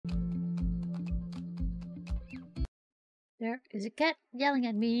There is a cat yelling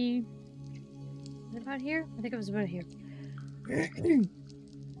at me. Is it about here? I think it was about here. Hi,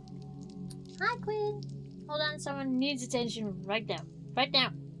 Queen. Hold on, someone needs attention right now. Right now.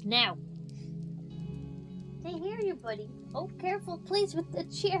 Now. They hear you, buddy. Oh, careful, please, with the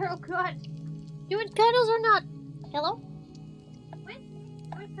chair. Oh, God. You want cuddles or not? Hello? What?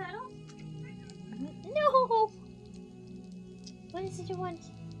 Want cuddles? No! What is it you want?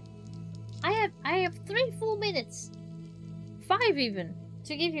 I have 3 full minutes. 5 even.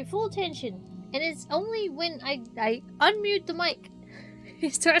 To give you full attention. And it's only when I unmute the mic. He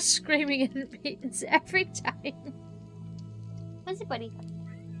starts screaming at me. It's every time. What's it, buddy?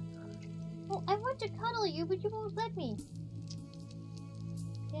 Well, I want to cuddle you, but you won't let me.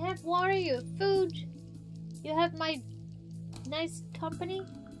 You have water, you have food. You have my nice company.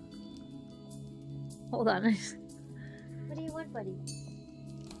 Hold on. What do you want, buddy?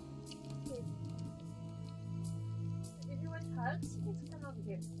 If you want hugs, let's come over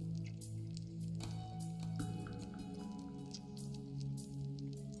here.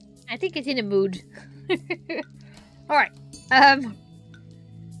 I think it's in a mood. Alright.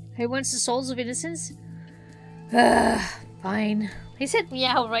 He wants the souls of innocence? Fine. He said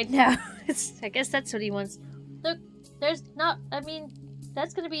meow right now. I guess that's what he wants. Look, there's not... I mean,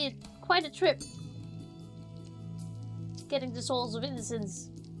 that's gonna be quite a trip. Getting the souls of innocence.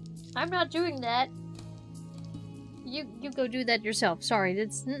 I'm not doing that. You go do that yourself. Sorry,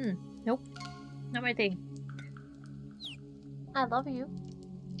 that's... Nope. Not my thing. I love you.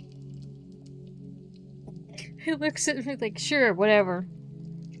 He looks at me like, sure, whatever.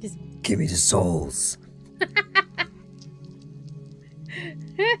 Just give me the souls.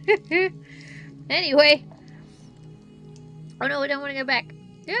 Anyway. Oh no, I don't want to go back.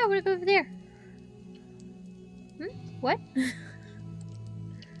 Yeah, I want to go over there. What? I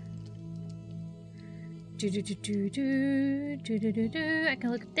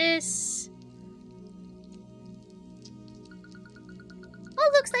can look at this. Oh,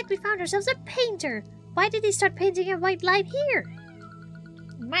 looks like we found ourselves a painter. Why did he start painting a white light here?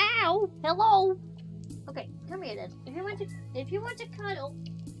 Meow! Hello! Okay, come here then. If you want to cuddle...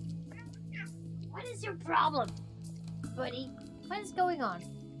 What is your problem, buddy? What is going on?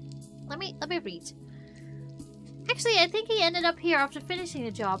 Let me read. Actually, I think he ended up here after finishing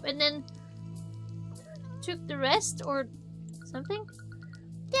the job and then took the rest or something.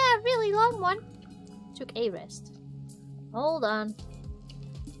 Yeah, a really long one. Took a rest. Hold on.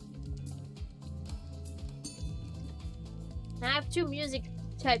 I have 2 music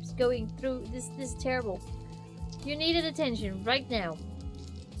types going through. This is terrible. You needed attention right now.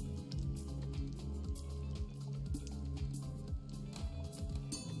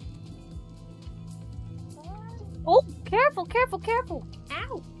 Oh, careful, careful, careful.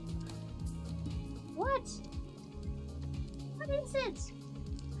 Ow. What? What is it?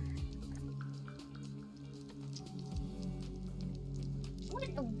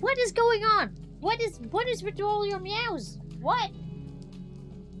 What is going on? What is with all your meows? What?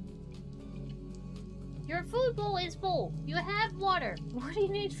 Your food bowl is full. You have water. What do you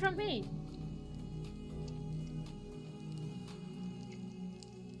need from me?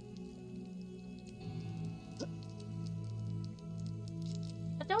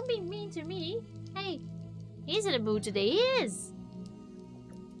 But don't be mean to me. Hey, he's in a mood today. He is.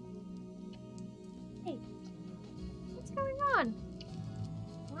 Hey, what's going on?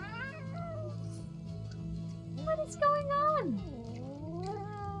 What is going on?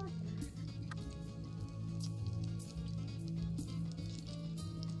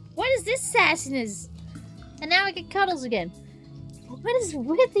 What is this sassiness? And now I get cuddles again. What is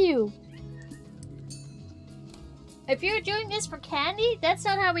with you? If you're doing this for candy, that's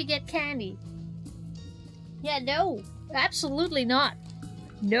not how we get candy. Yeah, no. Absolutely not.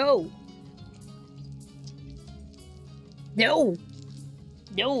 No. No.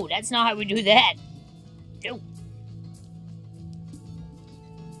 No, that's not how we do that. No.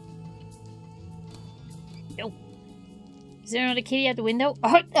 No. Is there another kitty at the window?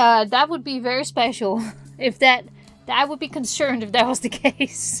 Oh, that would be very special. If I would be concerned if that was the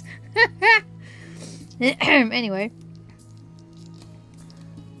case. Anyway.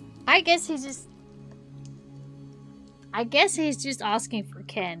 I guess he's just asking for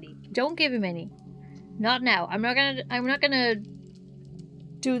candy. Don't give him any. Not now. I'm not gonna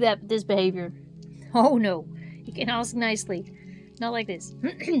do this behavior. Oh no. You can ask nicely. Not like this.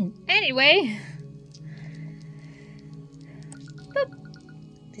 Anyway. Boop.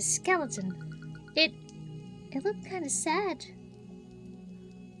 The skeleton. It looked kind of sad.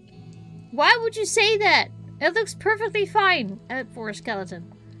 Why would you say that? It looks perfectly fine for a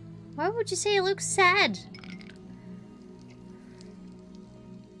skeleton. Why would you say it looks sad?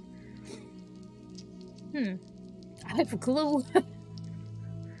 I have a clue.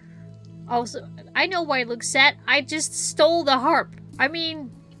 Also, I know why it looks sad. I just stole the harp. I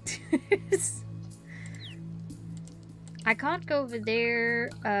mean... I can't go over there.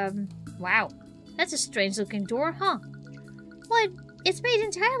 Wow. That's a strange looking door, huh? Well, it's made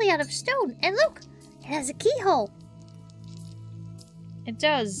entirely out of stone. And look, it has a keyhole. It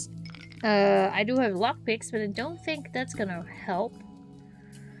does. I do have lockpicks, but I don't think that's gonna help.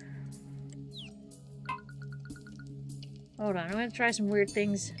 Hold on, I'm gonna try some weird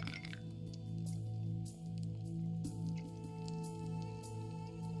things.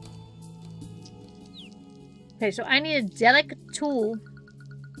 Okay, so I need a delicate tool.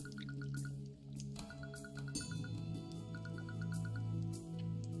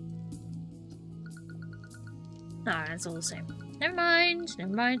 Ah, that's all the same. Never mind,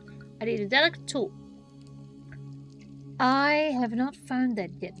 never mind. I need a delicate tool. I have not found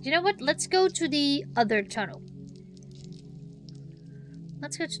that yet. You know what? Let's go to the other tunnel.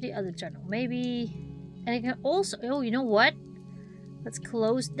 Let's go to the other tunnel. Maybe... And I can also... Oh, you know what? Let's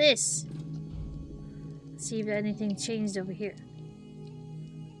close this. See if anything changed over here.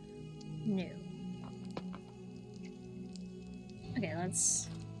 No. Okay, let's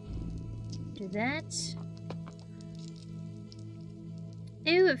do that.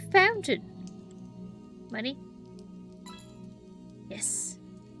 Ew, a fountain. Money? Yes.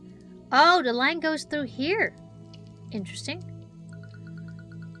 Oh, the line goes through here. Interesting.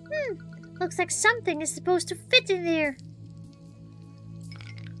 Looks like something is supposed to fit in there.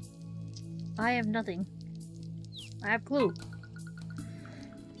 I have nothing. I have glue.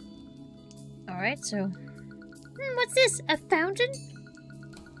 Alright, so... what's this? A fountain?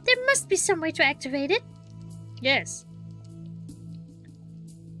 There must be some way to activate it. Yes.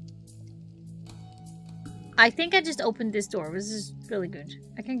 I think I just opened this door. This is really good.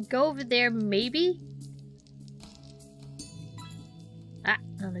 I can go over there, maybe? Ah,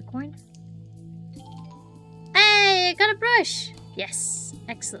 another coin. Hey, I got a brush! Yes,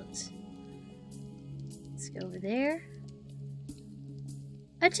 excellent. Let's go over there.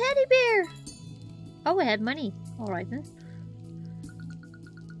 A teddy bear! Oh, I had money. Alright then.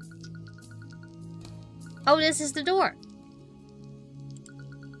 Oh, this is the door.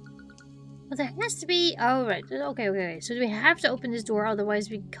 But there has to be... Oh, right. Okay. So we have to open this door, otherwise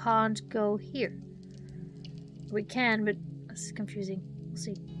we can't go here. We can, but this is confusing. We'll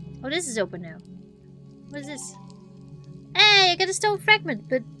see. Oh, this is open now. What is this? Hey, I got a stone fragment,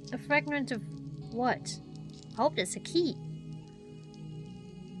 but a fragment of what? I hope that's a key.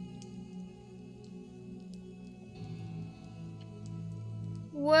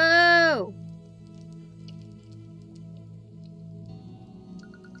 Whoa!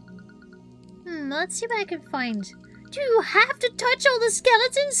 Let's see what I can find. Do you have to touch all the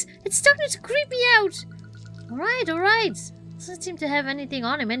skeletons? It's starting to creep me out. Alright. Doesn't seem to have anything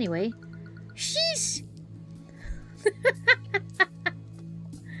on him anyway. Sheesh!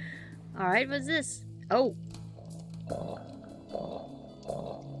 Alright, what's this? Oh.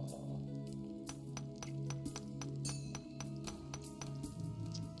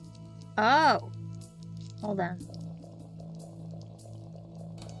 Oh. Hold on.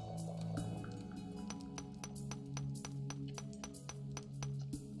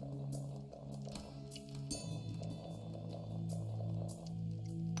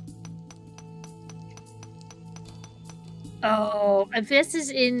 Oh, if this is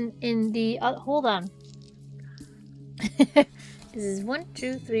in the hold on. This is 1,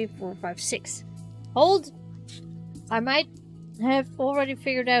 2, 3, 4, 5, 6. Hold. I might have already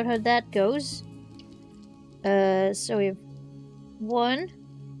figured out how that goes. So we have 1,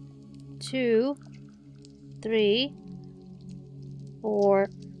 2, 3, 4,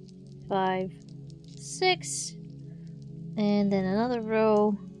 5, 6, and then another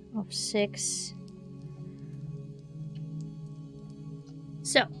row of 6.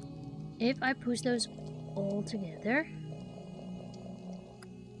 So, if I push those all together,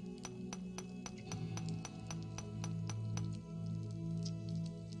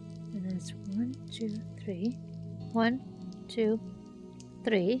 and then it's 1, 2, 3, 1, 2,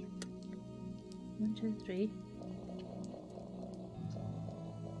 3, 1, 2, 3.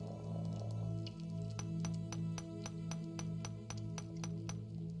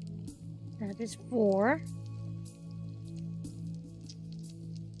 That is 4.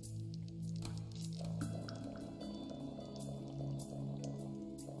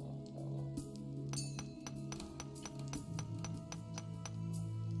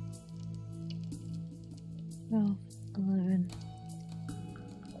 Oh, 11.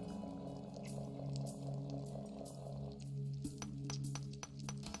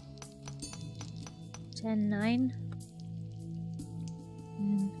 10, 9.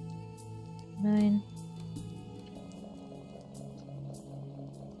 9.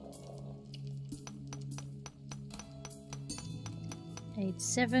 8,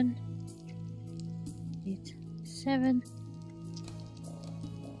 7. 8, 7.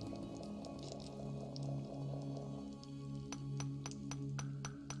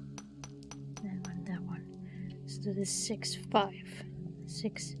 That one. So this is 6, 5.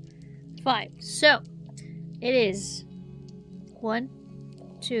 6, 5. So it is 1,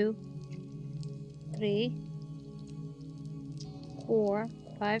 2, 3, 4,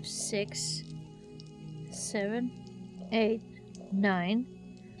 5, 6, 7, 8, 9,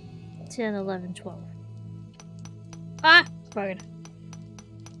 10, 11, 12. Ah! Bugger.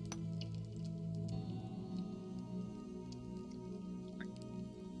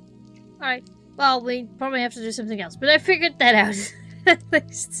 Alright. Well, we probably have to do something else, but I figured that out. At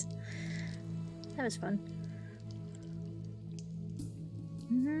least. That was fun.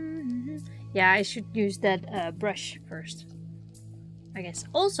 Yeah, I should use that brush first. I guess.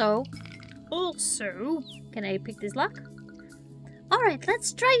 Also, can I pick this lock? Alright,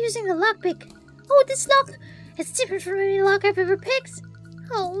 let's try using the lockpick. Oh, this lock! It's different from any lock I've ever picked.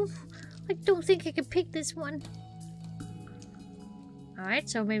 Oh, I don't think I can pick this one. Alright,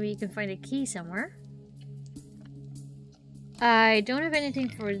 so maybe you can find a key somewhere. I don't have anything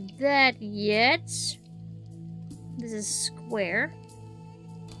for that yet. This is square.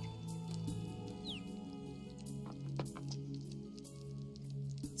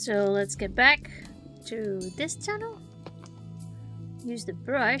 So let's get back to this tunnel. Use the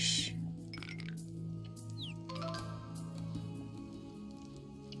brush.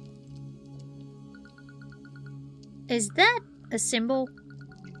 Is that a symbol?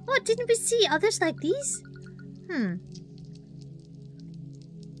 Oh, didn't we see others like these?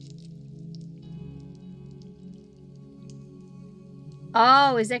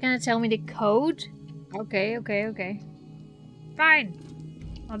 Oh, is that gonna tell me the code? Okay. Fine.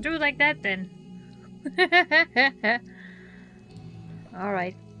 I'll do it like that then.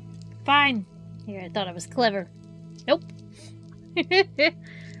 Alright. Fine. Here, I thought I was clever. Nope.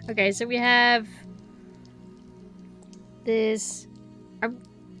 Okay, so we have this.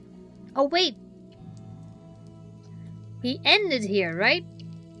 Oh, wait. He ended here, right?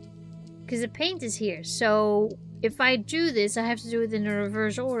 Because the paint is here. So if I do this, I have to do it in a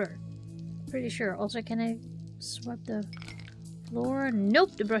reverse order. Pretty sure. Also, can I swipe the floor?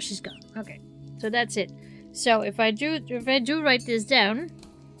 Nope, the brush is gone. Okay, so that's it. So if I do write this down,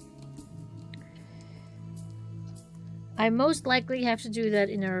 I most likely have to do that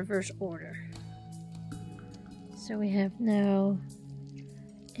in a reverse order. So we have now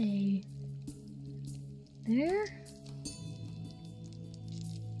a there.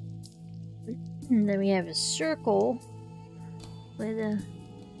 And then we have a circle with a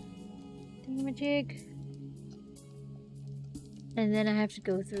thingamajig. And then I have to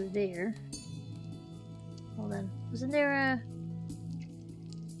go through there. Hold on. Wasn't there a...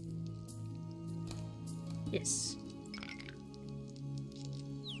 Yes.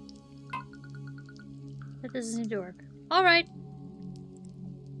 That doesn't seem to work. Alright.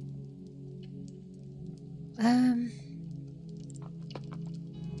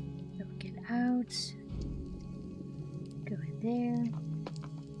 So get out. Go in there.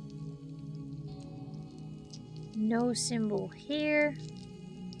 No symbol here.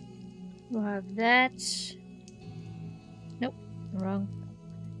 We'll have that. Nope, wrong.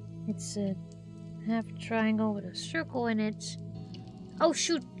 It's a half triangle with a circle in it. Oh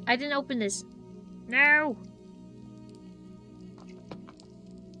shoot, I didn't open this. No!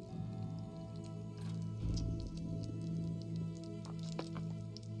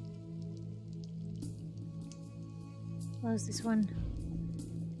 Close this one.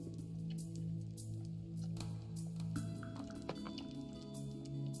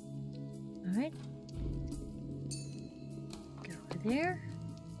 Alright. Go over there.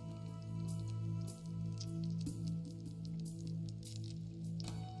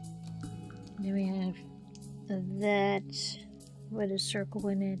 Then we have that with a circle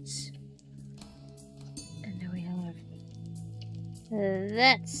in it. And then we have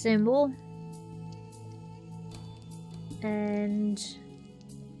that symbol. And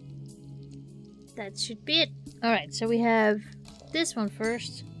that should be it. Alright, so we have this one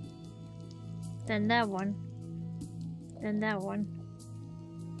first. Then that one. Then that one.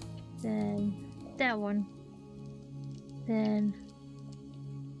 Then that one. Then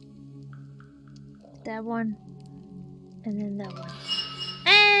that one. And then that one.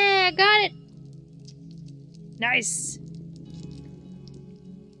 Hey, I got it! Nice!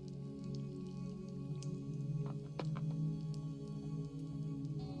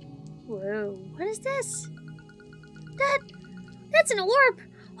 What is this? That's an orb!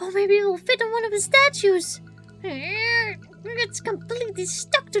 Oh, maybe it will fit on one of the statues! It's completely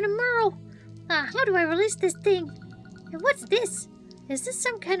stuck to the mural! How do I release this thing? And what's this? Is this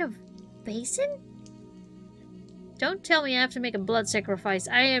some kind of basin? Don't tell me I have to make a blood sacrifice.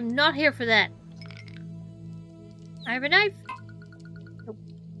 I am not here for that. I have a knife. Oh.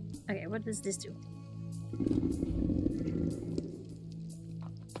 Okay, what does this do?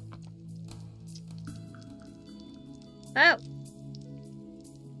 Oh.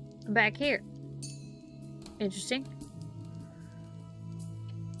 I'm back here. Interesting.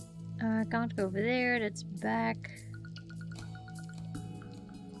 I can't go over there. That's back.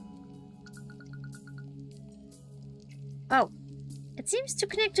 Oh. It seems to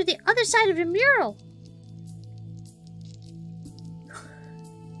connect to the other side of the mural.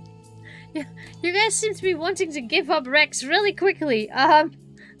 Yeah, you guys seem to be wanting to give up Rex really quickly.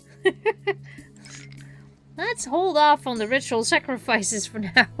 Let's hold off on the ritual sacrifices for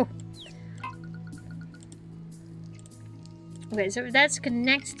now. Okay, so that's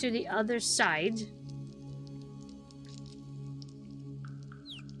connected to the other side.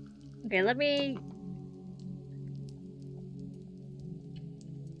 Okay, let me...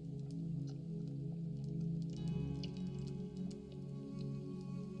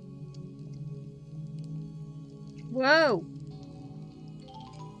 Whoa!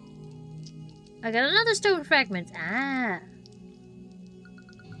 I got another stone fragment. Ah!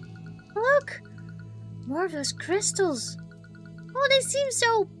 Look! More of those crystals. Oh, they seem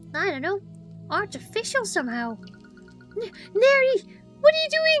so, I don't know, artificial somehow. NAIRI! What are you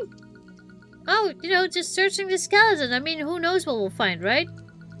doing? Oh, you know, just searching the skeleton. I mean, who knows what we'll find, right?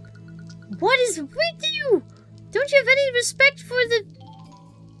 What is with you? Don't you have any respect for the...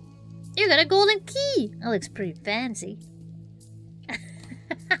 You got a golden key. That looks pretty fancy.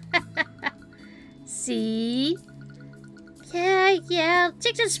 See? Yeah.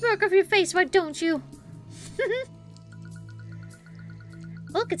 Take that smirk off your face, why don't you?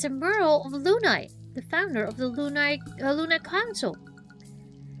 Look, it's a mural of Lunai, the founder of the Luna Council.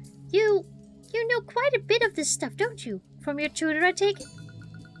 You know quite a bit of this stuff, don't you? From your tutor, I take it?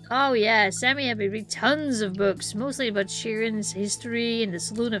 Oh yeah, Sammy had me read tons of books, mostly about Shirin's history and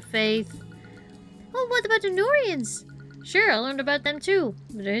the Luna faith. Oh, what about the Norians? Sure, I learned about them too,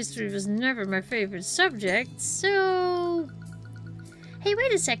 but their history was never my favorite subject, so... Hey,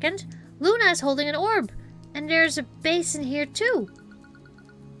 wait a second. Luna's holding an orb, and there's a basin here too.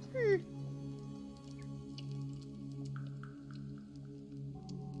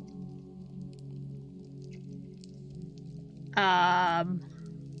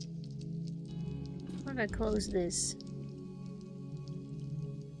 What if I close this?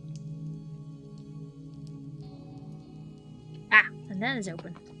 Ah, and that is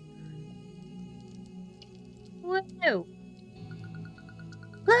open. Whoa!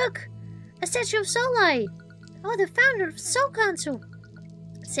 Look! A statue of Solai! Oh, the founder of the Soul Council!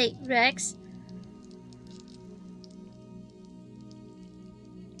 Say, Rex.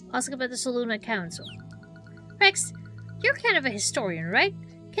 Ask about the Soluna Council. Rex, you're kind of a historian, right?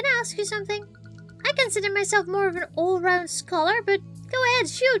 Can I ask you something? I consider myself more of an all-round scholar, but go ahead,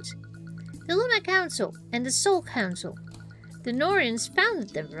 shoot! The Luna Council and the Soul Council. The Norians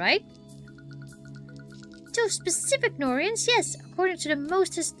founded them, right? Two specific Norians, yes, according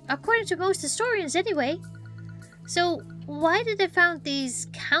to most historians anyway. So, why did they found these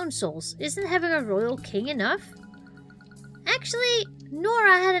councils? Isn't having a royal king enough? Actually,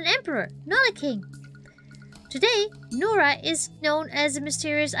 Nora had an emperor, not a king. Today, Nora is known as a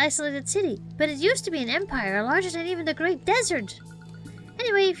mysterious isolated city, but it used to be an empire larger than even the Great Desert.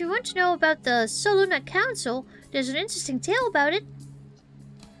 Anyway, if you want to know about the Soluna Council, there's an interesting tale about it.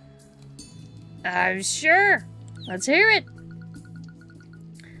 I'm sure. Let's hear it.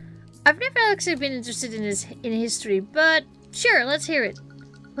 I've never actually been interested in history, but sure, let's hear it.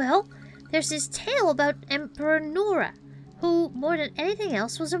 Well, there's this tale about Emperor Nora, who, more than anything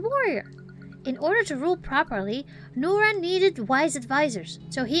else, was a warrior. In order to rule properly, Nora needed wise advisors,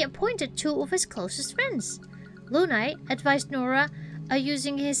 so he appointed two of his closest friends. Lunai advised Nora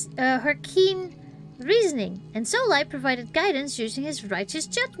using her keen reasoning, and Solai provided guidance using his righteous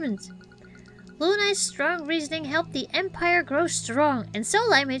judgment. Lunai's strong reasoning helped the Empire grow strong, and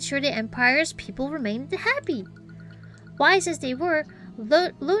Solai made sure the Empire's people remained happy. Wise as they were,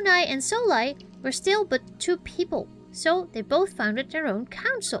 Lunai and Solai were still but two people, so they both founded their own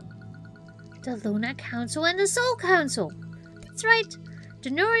council. The Luna Council and the Soul Council. That's right. The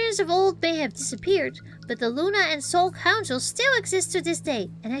Norians of old may have disappeared, but the Luna and Soul Council still exist to this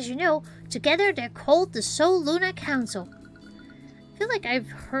day, and as you know, together they're called the Soul Luna Council. feel like I've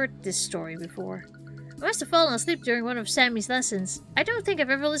heard this story before. I must have fallen asleep during one of Sammy's lessons. I don't think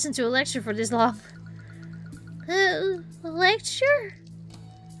I've ever listened to a lecture for this long. A lecture?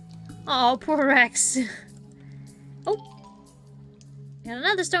 Oh, poor Rex. Oh! And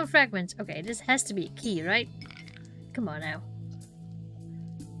another stone fragment. Okay, this has to be a key, right? Come on now.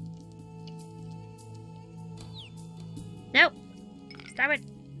 No! Stop it!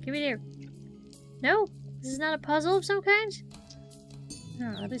 Give it here. No? This is not a puzzle of some kind?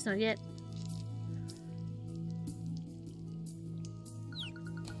 No, at least not yet.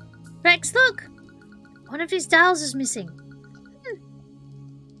 Rex, look! One of these dials is missing.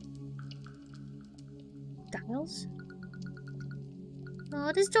 Dials?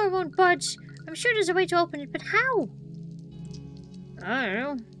 Oh, this door won't budge. I'm sure there's a way to open it, but how? I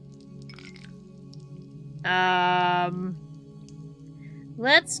don't know.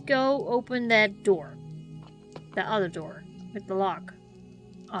 Let's go open that door. The other door with the lock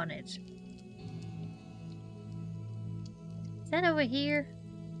on it. Is that over here?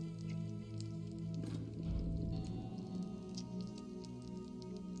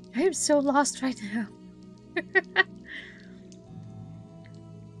 I am so lost right now.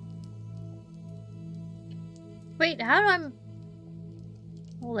 Wait, how do I...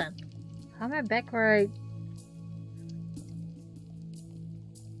 Hold on. How am I back where I...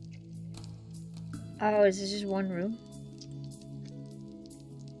 Oh, is this just one room?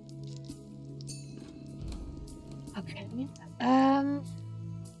 Okay.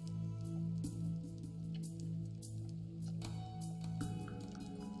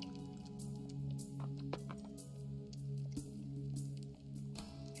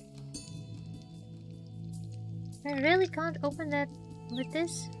 I really can't open that with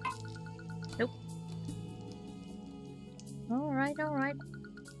this? Nope. Alright, alright.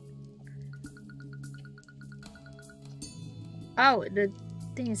 Oh, the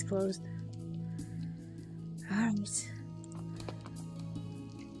thing is closed. Alright.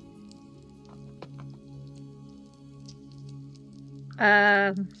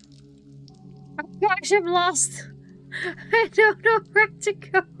 Oh gosh, I'm lost. I don't know where to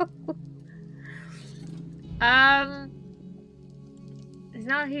go. It's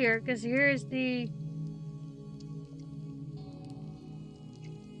not here, because here is the...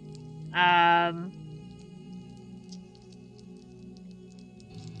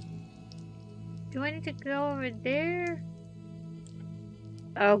 Do I need to go over there?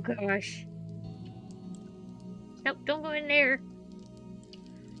 Oh gosh. Nope, don't go in there.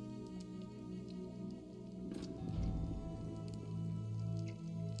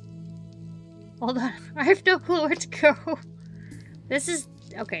 Hold on, I have no clue where to go. This is...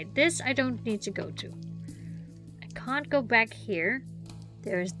 Okay, this I don't need to go to. I can't go back here.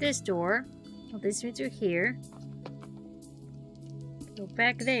 There's this door. Well, this leads to here. Go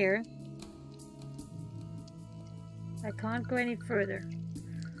back there. I can't go any further.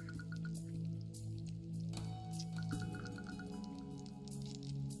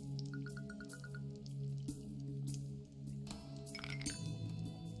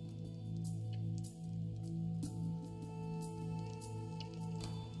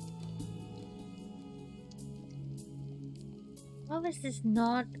 How is this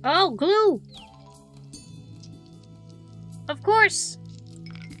not... Oh, glue! Of course!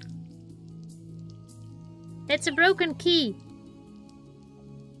 It's a broken key.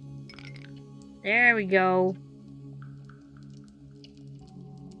 There we go.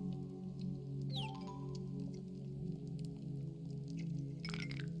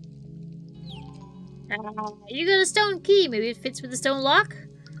 You got a stone key. Maybe it fits with the stone lock?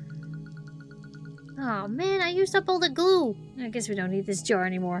 Oh man, I used up all the glue. I guess we don't need this jar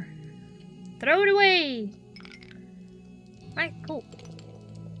anymore. Throw it away! Right, cool.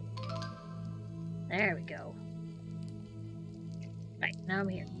 There we go. Right, now I'm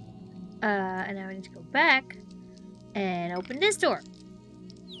here. And now I need to go back and open this door.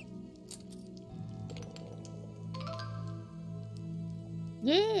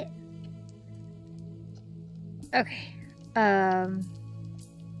 Yeah! Okay.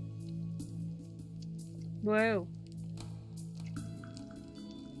 Whoa.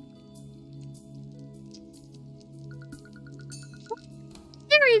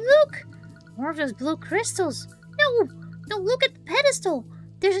 Harry, look! More of those blue crystals. No! No, look at the pedestal!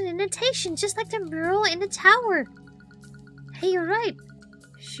 There's an indentation just like the mural in the tower. Hey, you're right.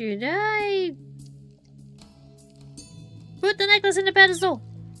 Should I... Put the necklace in the pedestal?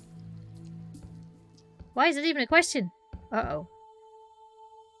 Why is it even a question? Uh-oh.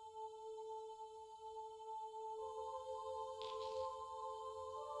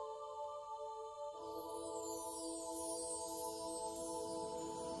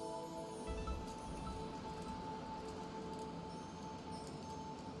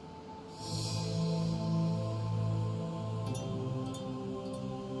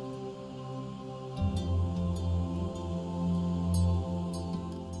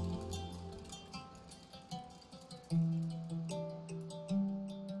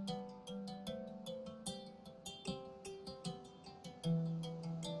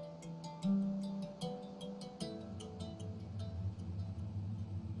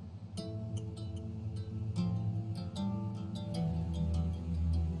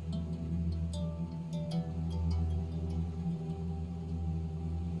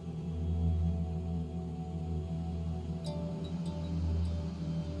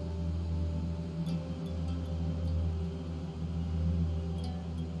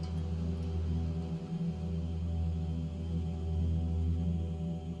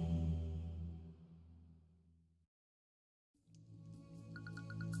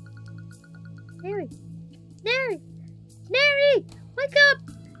 Nairi! Nairi! Nairi! Wake up!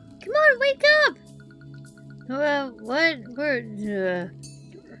 Come on, wake up! What? Where?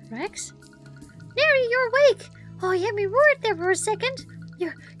 Rex? Nairi, you're awake! Oh, you had me worried there for a second.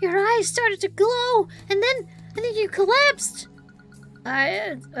 Your eyes started to glow, and then you collapsed.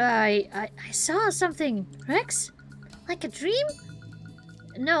 I saw something, Rex. Like a dream?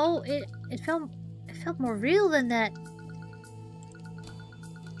 No, it felt more real than that.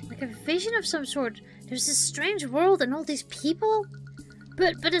 Like a vision of some sort. There's this strange world and all these people.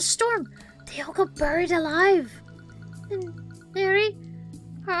 But a storm. They all got buried alive. And Nairi,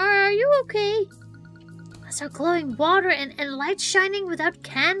 are you okay? I saw glowing water and lights shining without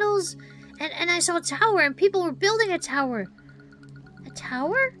candles. And I saw a tower and people were building a tower. A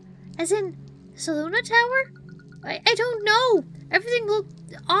tower? As in Saluna Tower? I don't know. Everything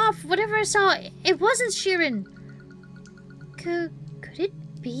looked off. Whatever I saw, it wasn't Shirin. Could it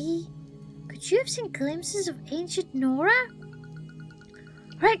be? Could you have seen glimpses of ancient Nora?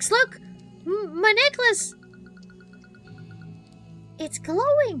 Rex, look! My necklace! It's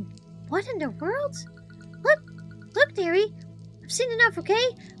glowing! What in the world? Look, Nairi! I've seen enough, okay?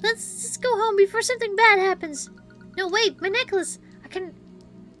 Let's go home before something bad happens. No, wait, my necklace! I can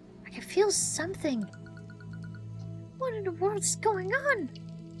feel something. What in the world is going on?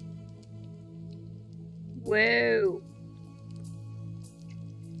 Whoa.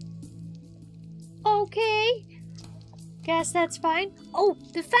 Okay. Guess that's fine. Oh,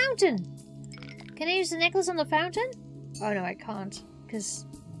 the fountain! Can I use the necklace on the fountain? Oh no, I can't. Because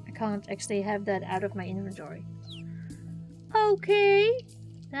I can't actually have that out of my inventory. Okay.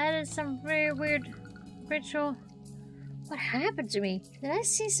 That is some very weird ritual. What happened to me? Did I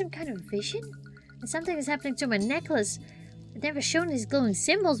see some kind of vision? And something is happening to my necklace. I've never shown these glowing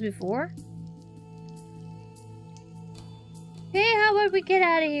symbols before. Hey, how about we get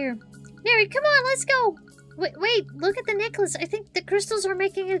out of here? Nairi, come on, let's go! Wait, look at the necklace. I think the crystals are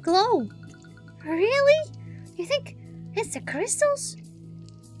making it glow. Really? You think it's the crystals?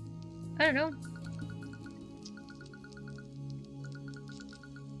 I don't know.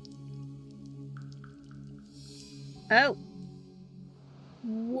 Oh.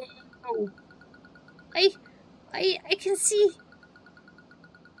 Whoa. I can see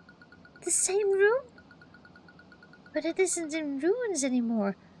the same room, but it isn't in ruins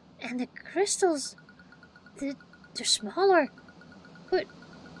anymore. And the crystals, they're smaller. But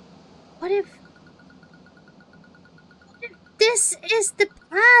what if this is the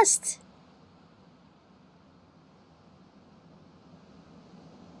past?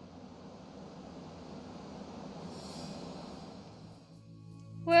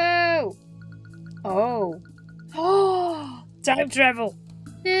 Whoa! Oh. Oh! Time travel!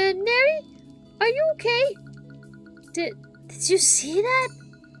 Nairi? Are you okay? Did you see that?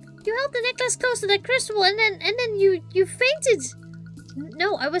 You held the necklace close to that crystal and then you fainted!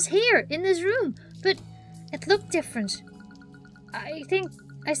 No, I was here, in this room, but it looked different. I think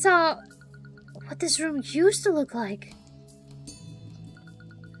I saw what this room used to look like.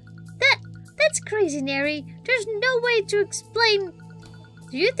 That's crazy, Nairi. There's no way to explain.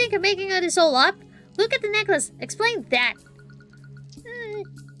 Do you think I'm making this all up? Look at the necklace. Explain that.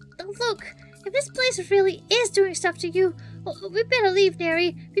 Look, if this place really is doing stuff to you, we better leave,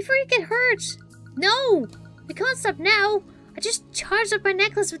 Nairi, before you get hurt. No, we can't stop now. I just charged up my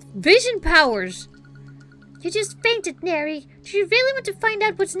necklace with vision powers. You just fainted, Nairi. Do you really want to find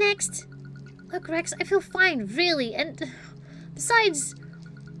out what's next? Look, Rex, I feel fine, really, and besides,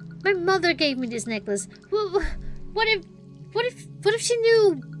 my mother gave me this necklace. What if she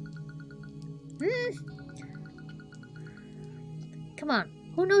knew? Come on,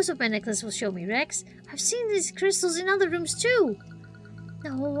 who knows what my necklace will show me, Rex? I've seen these crystals in other rooms too.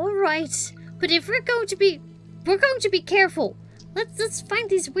 No, all right, but if we're going to be careful. Let's find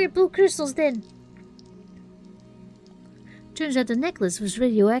these weird blue crystals then. Turns out the necklace was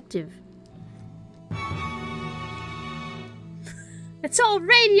radioactive. It's all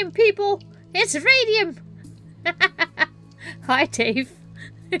radium, people! It's radium! Hi, Dave.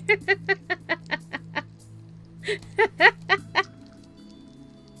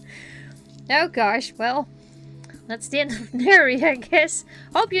 Oh gosh, well, that's the end of NAIRI, I guess.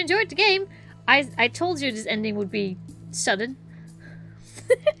 Hope you enjoyed the game. I told you this ending would be sudden.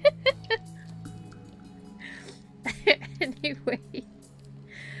 Anyway.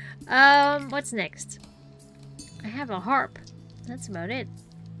 What's next? I have a harp. That's about it.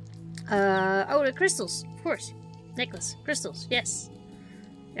 Oh, the crystals, of course. Necklace, crystals, yes.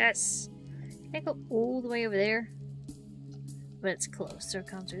 Yes. Can I go all the way over there? But it's closed, so I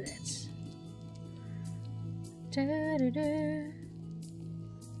can't do that. Da, da, da.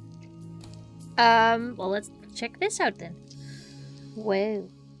 Well, let's check this out then. Whoa.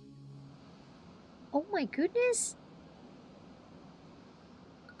 Oh my goodness.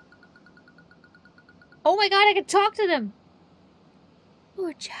 Oh my god, I can talk to them.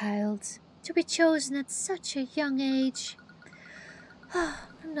 Poor child. To be chosen at such a young age.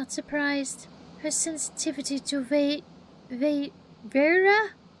 I'm not surprised. Her sensitivity to Vera?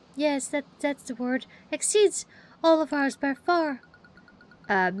 Yes, that's the word. Exceeds all of ours by far.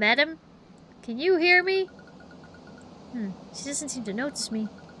 Madam? Can you hear me? She doesn't seem to notice me.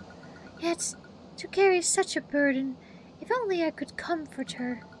 Yet, to carry such a burden, if only I could comfort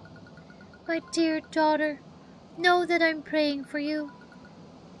her. My dear daughter, know that I'm praying for you.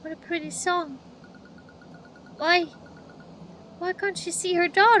 What a pretty song. Why can't she see her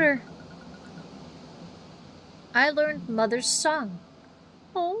daughter? I learned Mother's song.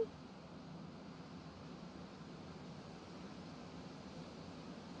 Oh.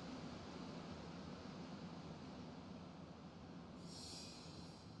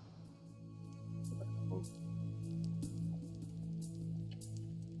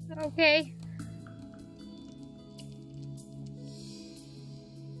 Okay.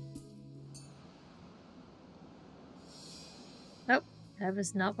 Nope, that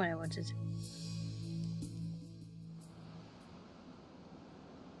was not what I wanted.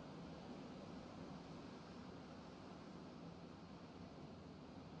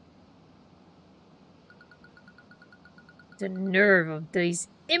 The nerve of these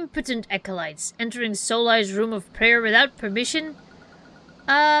impotent acolytes entering Solai's room of prayer without permission.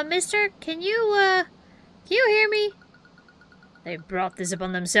 Mister, can you hear me? They brought this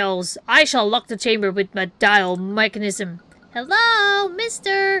upon themselves. I shall lock the chamber with my dial mechanism. Hello,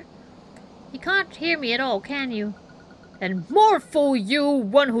 mister? You can't hear me at all, can you? And more fool you,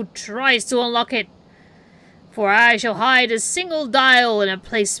 one who tries to unlock it. For I shall hide a single dial in a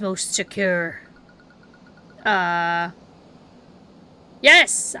place most secure. Yes,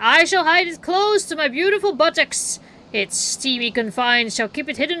 I shall hide it close to my beautiful buttocks. Its steamy confines shall keep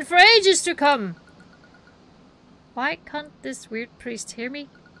it hidden for ages to come. Why can't this weird priest hear me?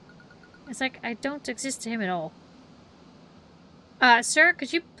 It's like I don't exist to him at all. Sir,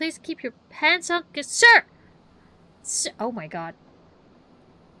 could you please keep your pants on? Sir! Oh my god.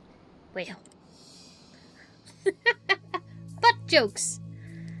 Well. Butt jokes.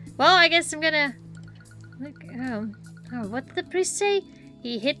 Well, I guess I'm gonna... what did the priest say?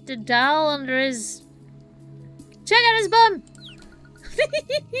 He hit the dial under his... Check out his bum!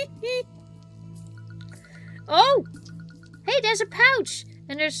 Oh! Hey, there's a pouch!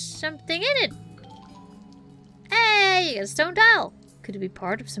 And there's something in it! Hey, you got a stone dial! Could it be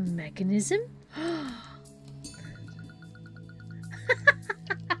part of some mechanism? How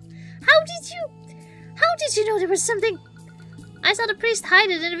did you know there was something? I saw the priest hide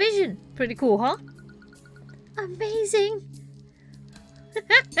it in a vision. Pretty cool, huh? Amazing!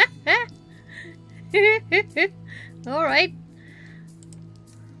 Alright.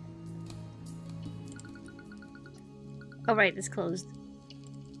 Alright, it's closed.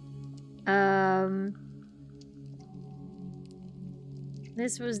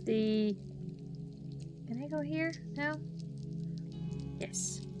 This was the... Can I go here now?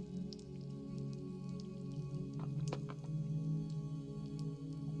 Yes.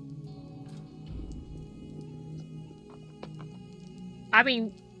 I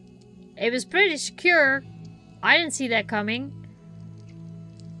mean, it was pretty secure. I didn't see that coming.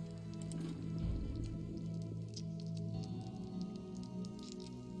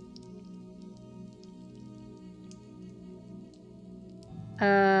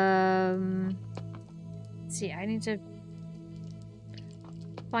 Let's see, I need to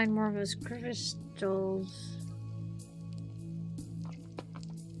find more of those crystals.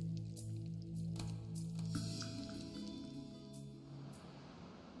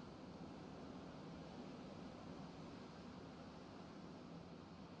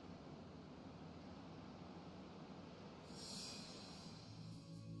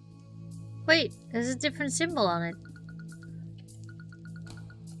 Wait, there's a different symbol on it.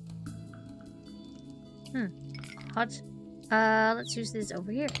 Hot. Let's use this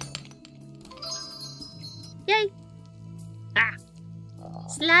over here. Yay! Ah!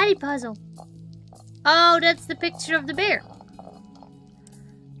 Slidey puzzle. Oh, that's the picture of the bear.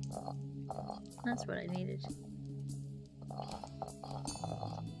 That's what I needed.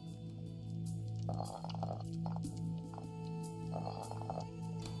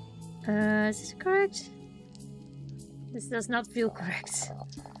 Is this correct? This does not feel correct.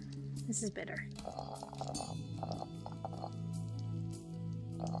 This is better.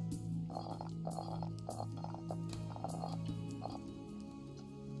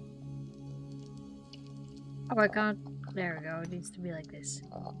 Oh, I can't. There we go. It needs to be like this.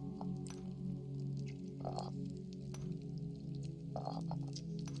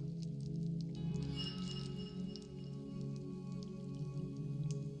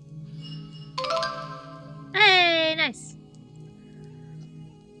 Hey, nice.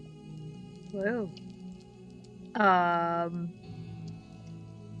 Whoa.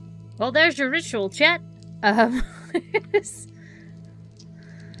 Well, there's your ritual, chat.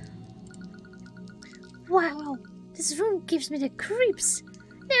 Wow, this room gives me the creeps.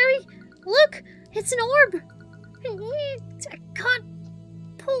 NAIRI, look, it's an orb. I can't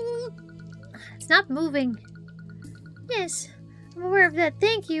pull. It's not moving. Yes, I'm aware of that.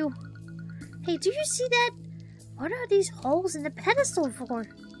 Thank you. Hey, do you see that? What are these holes in the pedestal for?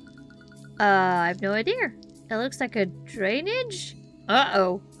 I have no idea. It looks like a drainage.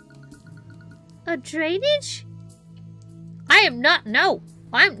 Uh-oh. A drainage? I am not. No.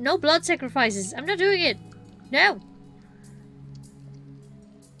 I'm no blood sacrifices. I'm not doing it. No.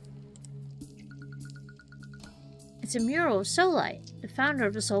 It's a mural of Solai, the founder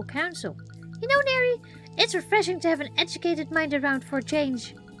of the Soul Council. You know, NAIRI, it's refreshing to have an educated mind around for a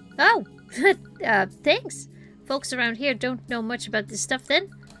change. Oh, thanks. Folks around here don't know much about this stuff then.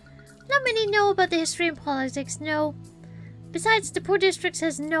 Not many know about the history and politics, no. Besides, the poor district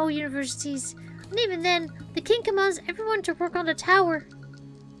has no universities. And even then, the king commands everyone to work on the tower.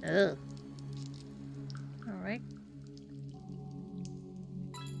 Ugh. Alright.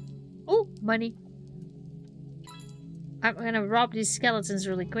 Oh, money. I'm gonna rob these skeletons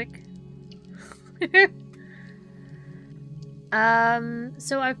really quick.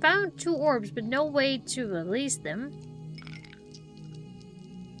 So I found 2 orbs, but no way to release them.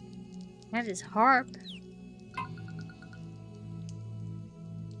 I have this harp.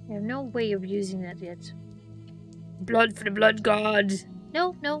 I have no way of using that yet. Blood for the blood god!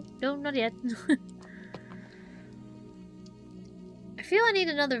 No, not yet. I feel I need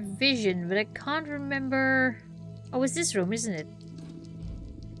another vision, but I can't remember... Oh, it's this room, isn't it?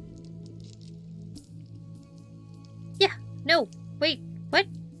 Yeah, no, wait, what?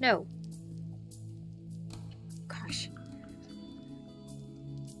 No. Gosh.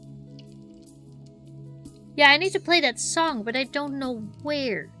 Yeah, I need to play that song, but I don't know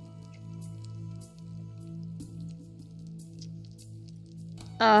where.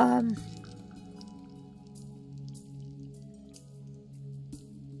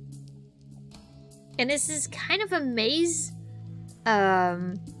 And this is kind of a maze.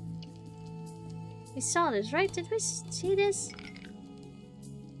 We saw this, right? Did we see this?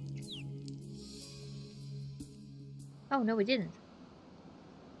 Oh, no, we didn't.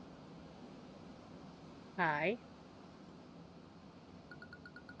 Hi.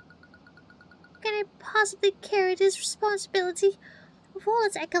 Can I possibly carry this responsibility? Of all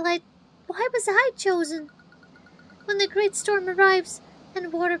its acolyte, why was I chosen? When the great storm arrives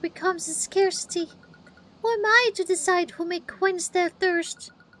and water becomes a scarcity, who am I to decide who may quench their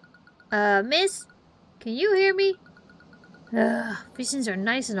thirst? Miss? Can you hear me? Visions are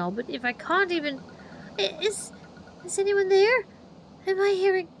nice and all, but if I can't even... Is anyone there? Am I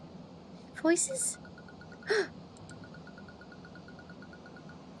hearing voices?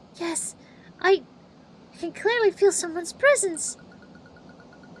 Yes, I can clearly feel someone's presence.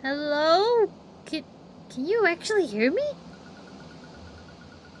 Hello? Can you actually hear me?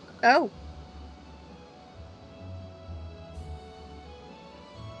 Oh.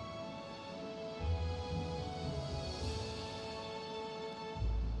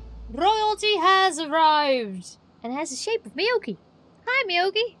 Royalty has arrived! And has the shape of Miyoki. Hi,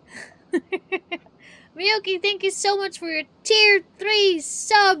 Miyoki! Miyoki, thank you so much for your tier 3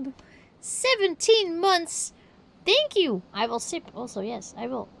 sub! 17 months! Thank you! I will sip also, yes, I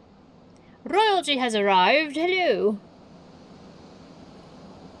will. Royalty has arrived, hello!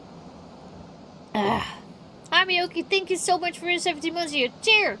 Hi, Miyoki, thank you so much for your 17 months of your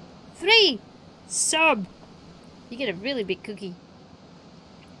tier 3 sub! You get a really big cookie.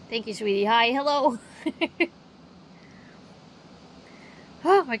 Thank you, sweetie. Hi, hello.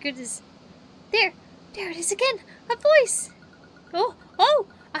 Oh my goodness. There it is again. A voice. Oh,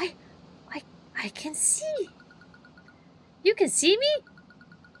 I can see. You can see me?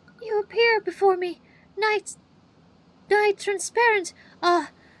 You appear before me. Night transparent. Are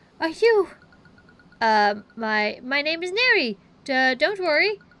you? My name is NAIRI. Don't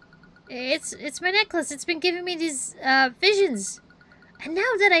worry. It's my necklace. It's been giving me these visions. And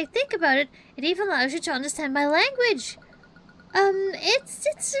now that I think about it, it even allows you to understand my language.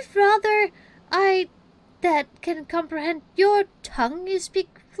 It's rather... that can comprehend your tongue. You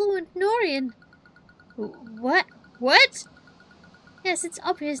speak fluent Norian. What? What? Yes, it's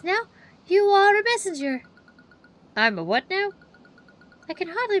obvious now. You are a messenger. I'm a what now? I can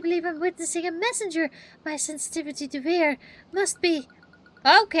hardly believe I'm witnessing a messenger. My sensitivity to air must be...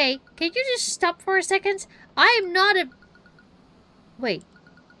 Okay, can you just stop for a second? I am not a... Wait.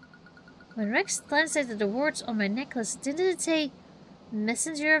 When Rex translated the words on my necklace, didn't it say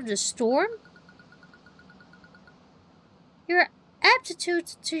messenger of the storm? Your aptitude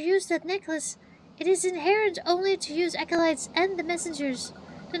to use that necklace, it is inherent only to use acolytes and the messengers.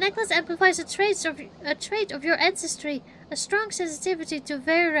 The necklace amplifies a trait of your ancestry, a strong sensitivity to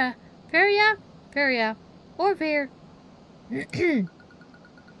Vera. Veria? Or Ver.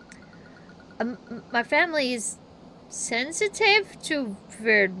 My family is sensitive to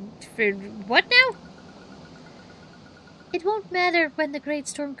what now? It won't matter when the great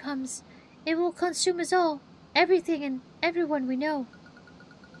storm comes. It will consume us all, everything and everyone we know.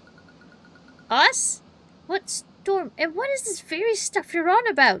 Us? What storm? And what is this very stuff you're on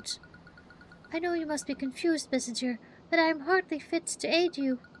about? I know you must be confused, messenger, but I am hardly fit to aid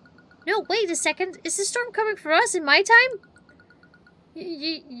you. No, wait a second. Is the storm coming for us in my time?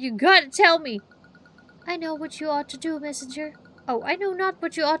 You gotta tell me. I know what you ought to do, messenger. Oh, I know not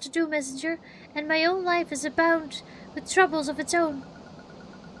what you ought to do, messenger, and my own life is abound with troubles of its own.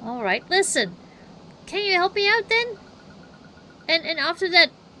 Alright, listen. Can you help me out then? And after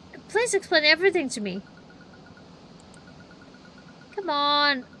that, please explain everything to me. Come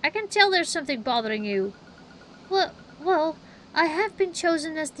on, I can tell there's something bothering you. Well, I have been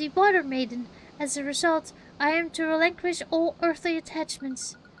chosen as the Water Maiden. As a result, I am to relinquish all earthly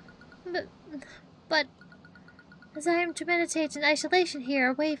attachments. But as I am to meditate in isolation here,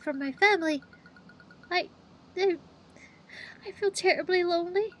 away from my family, I feel terribly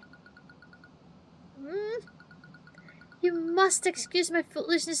lonely. You must excuse my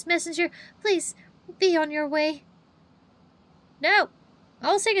foolishness, messenger. Please, be on your way. No!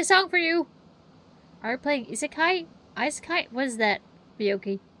 I'll sing a song for you! Are you playing Isekai? Isekai? What is that,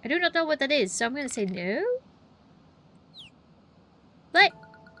 Miyoki? I do not know what that is, so I'm gonna say no. Play!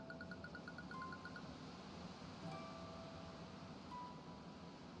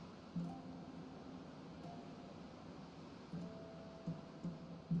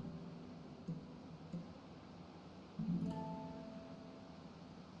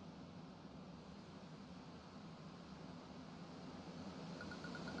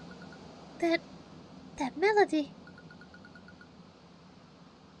 That melody.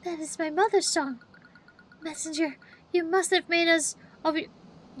 That is my mother's song. Messenger, you must have made us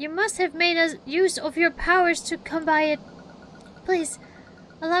use of your powers to come by it. Please,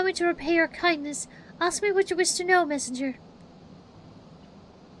 allow me to repay your kindness. Ask me what you wish to know, messenger.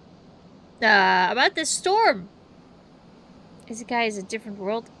 About this storm. Isekai is a different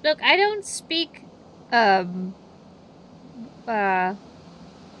world. Look, I don't speak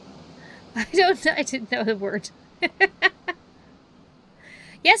I didn't know the word.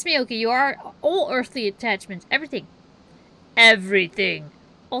 Yes, Miyoki, you are all earthly attachments. Everything. Everything.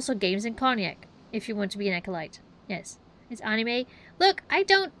 Also games and cognac, if you want to be an acolyte. Yes. It's anime. Look, I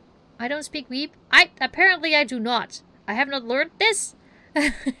don't speak weeb. Apparently I do not. I have not learned this.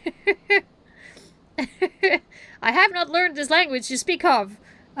 I have not learned this language you speak of.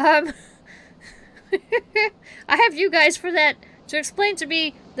 I have you guys for that, to explain to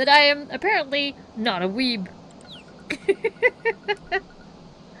me that I am apparently not a weeb.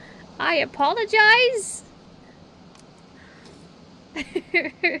 I apologize.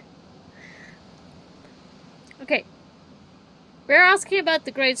 Okay. We're asking about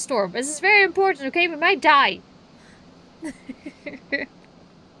the Great Storm. This is very important, okay? We might die. The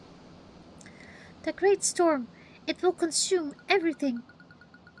Great Storm. It will consume everything.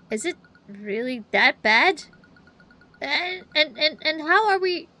 Is it really that bad? And how are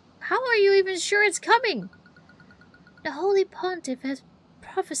you even sure it's coming? The Holy Pontiff has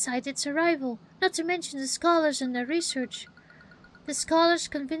prophesied its arrival, not to mention the scholars and their research. The scholars,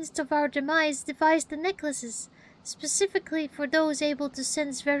 convinced of our demise, devised the necklaces, specifically for those able to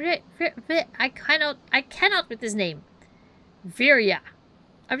sense I cannot with this name. Viria.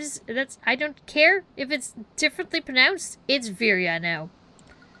 I don't care if it's differently pronounced. It's Viria now.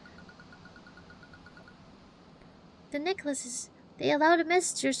 The necklaces, they allow the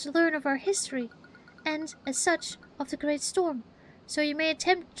messengers to learn of our history, and, as such, of the Great Storm, so you may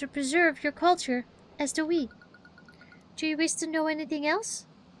attempt to preserve your culture, as do we. Do you wish to know anything else?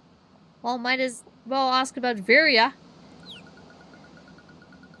 Well, might as well ask about Viria.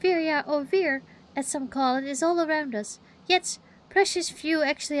 Viria, or Vir, as some call it, is all around us, yet precious few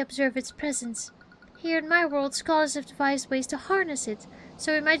actually observe its presence. Here in my world, scholars have devised ways to harness it,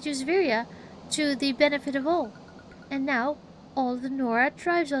 so we might use Viria to the benefit of all. And now, all of the Nora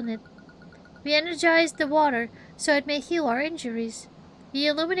thrives on it. We energize the water so it may heal our injuries. Ye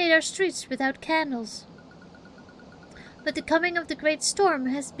illuminate our streets without candles. But the coming of the great storm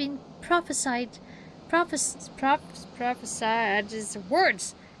has been prophesied is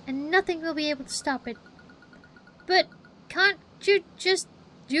words, and nothing will be able to stop it. But can't you just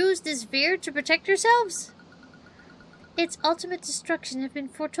use this sphere to protect yourselves? Its ultimate destruction has been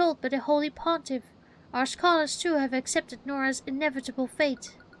foretold by the Holy Pontiff. Our scholars, too, have accepted Nora's inevitable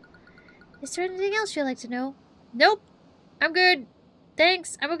fate. Is there anything else you'd like to know? Nope. I'm good.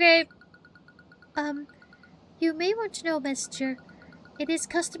 Thanks. I'm okay. You may want to know, Messenger. It is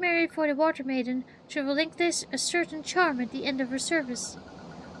customary for the Water Maiden to relinquish a certain charm at the end of her service.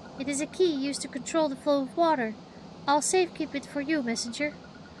 It is a key used to control the flow of water. I'll safekeep it for you, Messenger.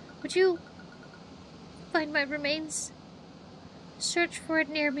 Would you find my remains? Search for it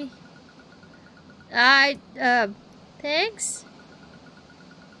near me. Thanks?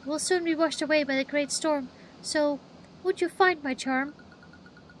 We'll soon be washed away by the great storm, so would you find my charm?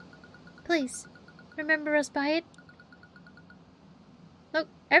 Please, remember us by it. Look,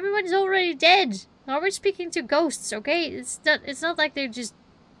 everyone's already dead. Now we're speaking to ghosts, okay? It's not like they just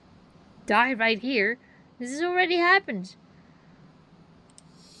die right here. This has already happened.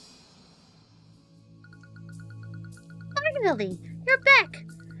 Finally, you're back.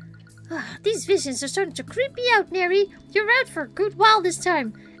 These visions are starting to creep me out, NAIRI. You're out for a good while this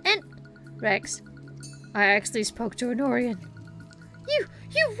time. And Rex, I actually spoke to an Orion. You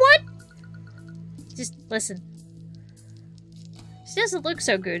what? Just listen. She doesn't look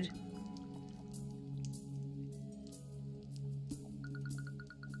so good.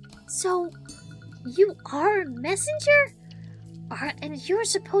 So, you are a messenger? And you're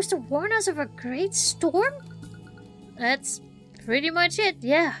supposed to warn us of a great storm? That's pretty much it,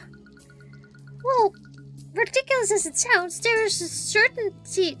 yeah. Well, ridiculous as it sounds, there's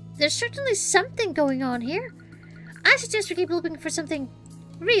certainly something going on here. I suggest we keep looking for something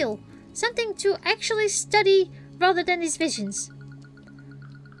real, something to actually study rather than these visions.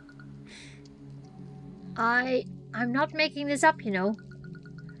 I'm not making this up, you know.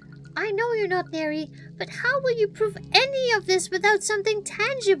 I know you're not, NAIRI, but how will you prove any of this without something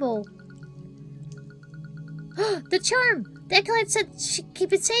tangible? The charm! The acolyte said she'd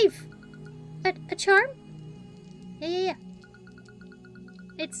keep it safe. A charm? Yeah.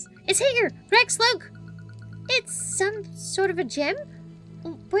 It's here! Rex, look! It's some sort of a gem?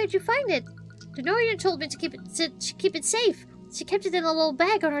 Where'd you find it? The Norian told me to keep it safe. She kept it in a little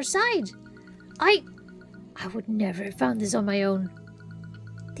bag on her side. I would never have found this on my own.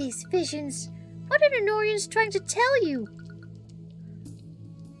 These visions. What are the Norians trying to tell you?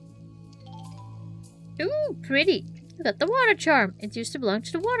 Ooh, pretty. You got the water charm. It used to belong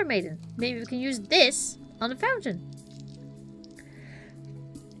to the Water Maiden. Maybe we can use this on the fountain.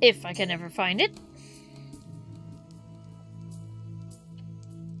 If I can ever find it.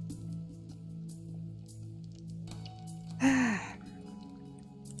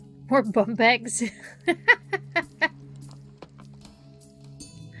 More bum bags.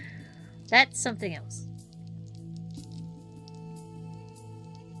 That's something else.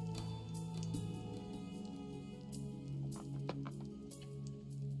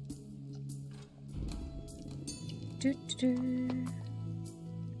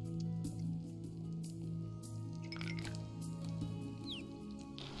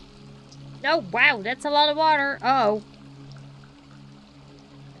 Oh, wow, that's a lot of water. Uh-oh.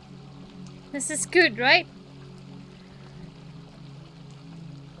 This is good, right?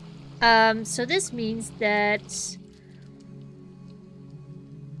 So this means that...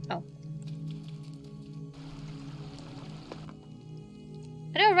 Oh.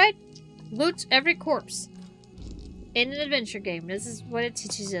 I know, right? Loot every corpse. In an adventure game. This is what it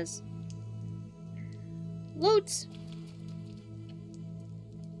teaches us. Loot!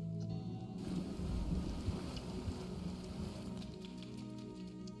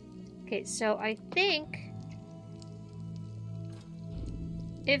 Okay, so I think...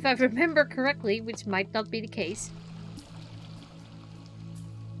 if I remember correctly, which might not be the case...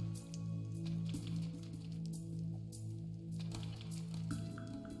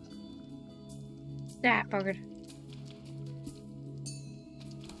 Ah, buggered.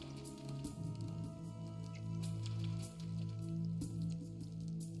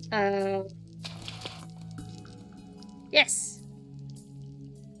 Yes!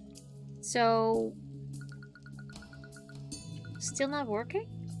 So... still not working?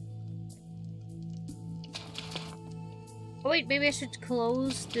 Oh wait, maybe I should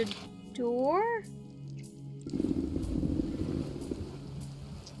close the door?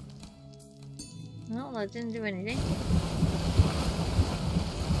 No, that didn't do anything.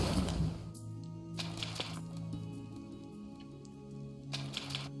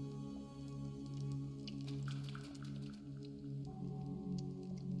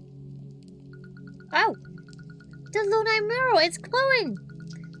 Oh! The lunar mural, it's glowing!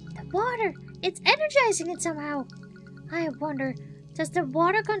 The water, it's energizing it somehow. I wonder, does the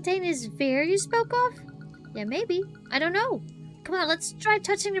water contain this sphere you spoke of? Yeah, maybe. I don't know. Come on, let's try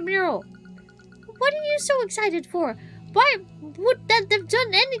touching the mural. What are you so excited for? Why would that have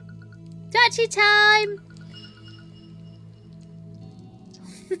done any... Touchy time!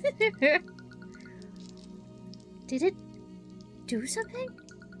 Did it do something?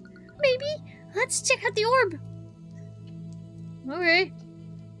 Maybe. Let's check out the orb. Okay.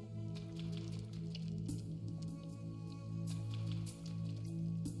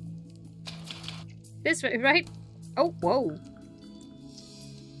 This way, right? Oh, whoa.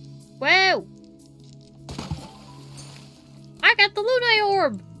 Whoa! I got the Lunai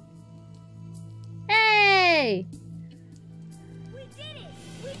orb! Hey! We did it!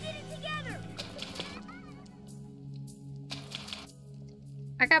 We did it together!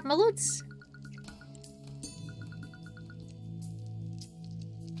 I got my loots.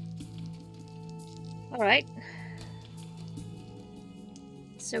 Alright.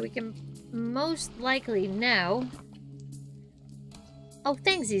 So we can most likely now... Oh,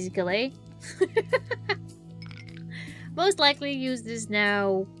 thanks, Easy Galay. Most likely use this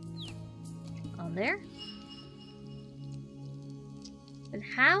now on there. But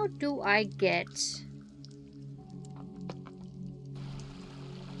how do I get...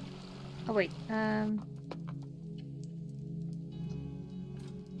 Oh wait, now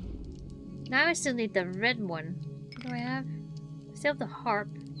I still need the red one. What do I have? I still have the harp.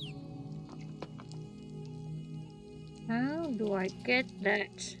 How do I get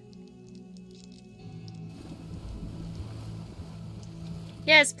that?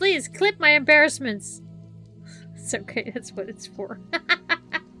 Yes, please, clip my embarrassments. It's okay, that's what it's for.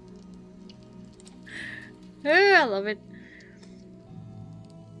 Oh, I love it.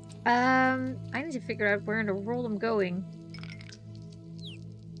 I need to figure out where in the world I'm going.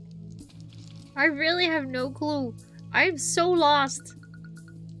 I really have no clue. I'm so lost.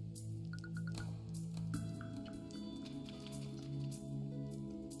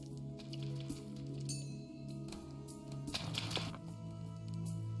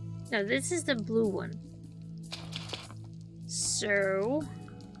 No, this is the blue one. So...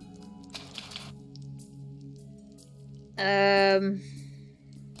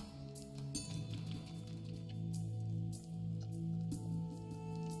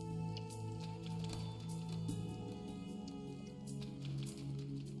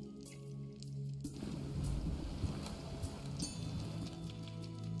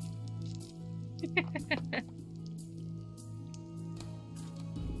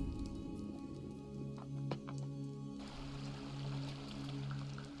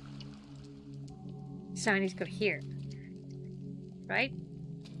 So I need to go here. Right?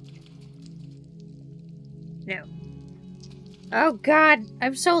 No. Oh god,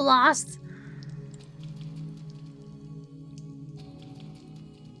 I'm so lost.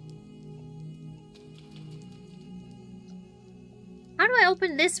 How do I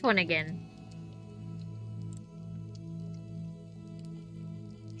open this one again?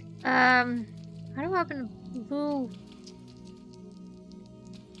 How do I open the blue?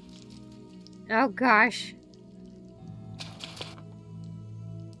 Oh gosh.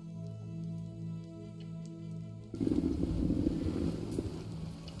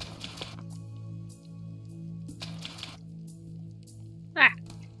 Ah.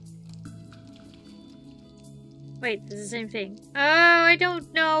 Wait, it's the same thing. Oh, I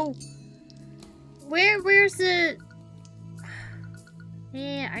don't know. Where's the...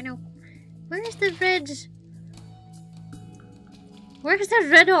 Yeah, I know. Where's the red... Where's the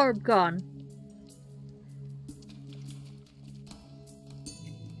red orb gone?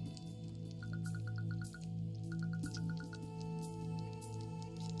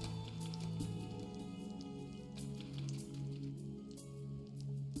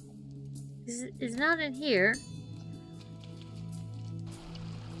 It's not in here.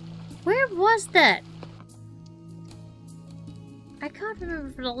 Where was that? I can't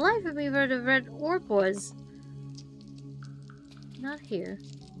remember for the life of me where the red orb was. Not here.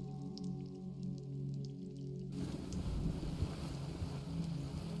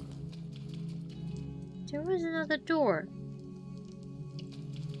 There was another door.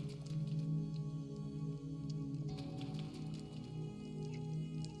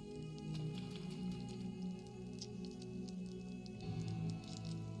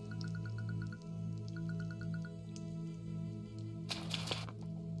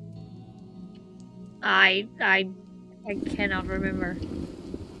 I cannot remember.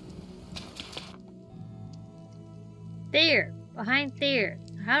 There! Behind there.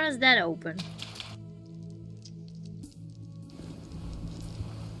 How does that open?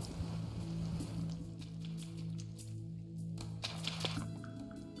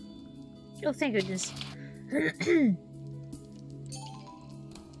 Oh, thank goodness.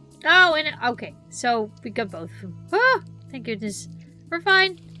 Oh, and okay. So, we got both of them. Oh, thank goodness. We're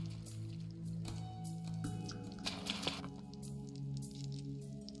fine.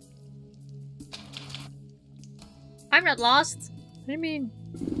 I'm not lost. What do you mean?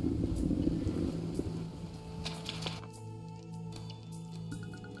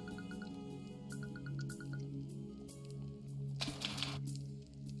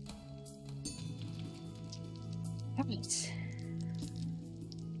 Right.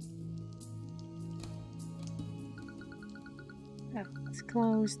 Oh, it's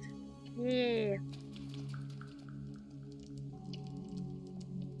closed. Yeah.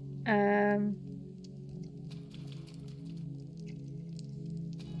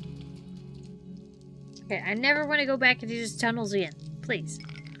 Okay, I never want to go back into these tunnels again. Please.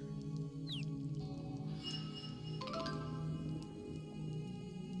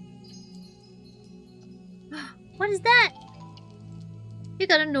 What is that? You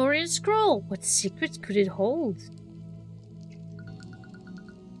got a NAIRI scroll. What secrets could it hold?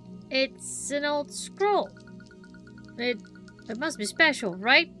 It's an old scroll. It must be special,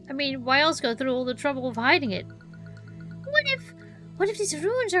 right? I mean, why else go through all the trouble of hiding it? What if these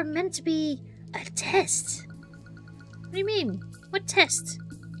ruins are meant to be a test? What do you mean? What test?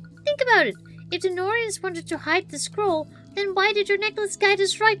 Think about it. If the NAIRIans wanted to hide the scroll, then why did your necklace guide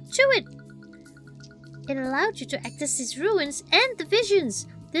us right to it? It allowed you to access these ruins and the visions.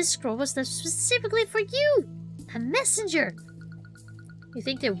 This scroll was left specifically for you, a messenger. You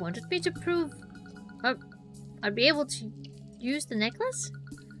think they wanted me to prove I'd be able to use the necklace?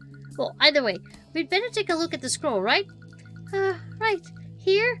 Well, either way, we'd better take a look at the scroll, right? Right.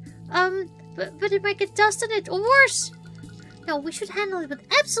 Here? But it might get dust on it, or worse. No, we should handle it with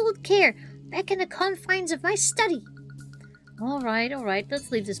absolute care, back in the confines of my study. Alright,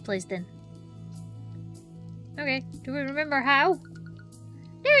 let's leave this place then. Okay, do we remember how?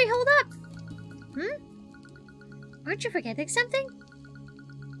 NAIRI, hold up! Aren't you forgetting something?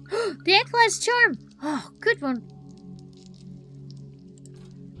 The Eklad's charm! Oh, good one.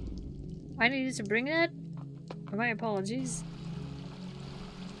 I needed to bring that? My apologies.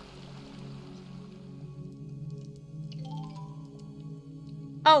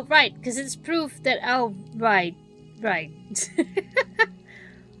 Oh, right, because it's proof that... Oh, right.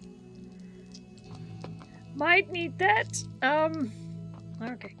 Might need that.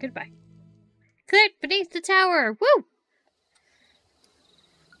 Okay, goodbye. Click beneath the tower! Woo!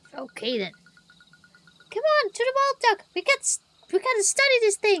 Okay, then. Come on, to the ball duck! We gotta study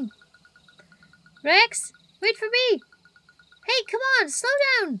this thing! Rex, wait for me! Hey, come on, slow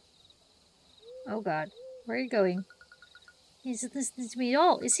down! Oh god, where are you going? He isn't listening to me at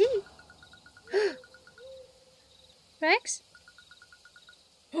all, is he? Rex?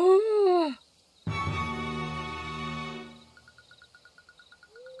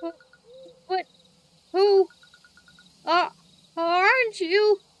 What? Who? Aren't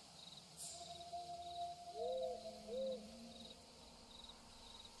you?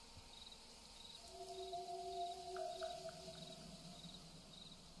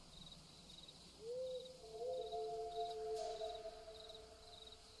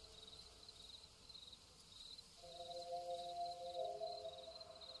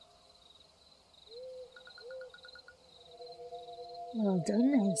 Well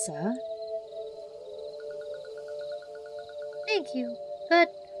done, Elsa. Thank you. But,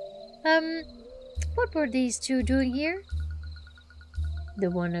 what were these two doing here? The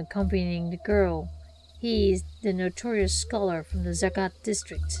one accompanying the girl. He is the notorious scholar from the Zagat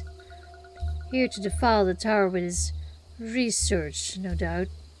district. Here to defile the tower with his research, no doubt.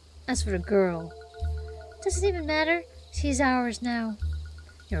 As for the girl, doesn't even matter. She's ours now.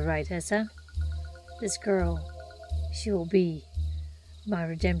 You're right, Essa. This girl, she will be my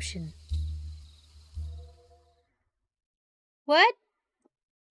redemption. What?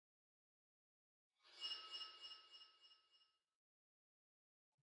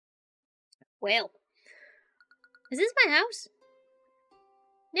 Well, is this my house?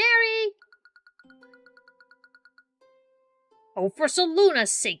 NAIRI! Oh, for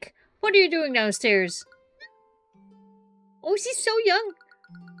Soluna's sake! What are you doing downstairs? Oh, she's so young.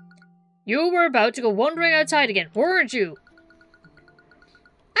 You were about to go wandering outside again, weren't you?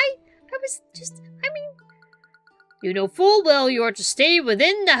 I was just, You know full well you are to stay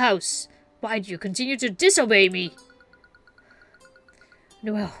within the house. Why do you continue to disobey me?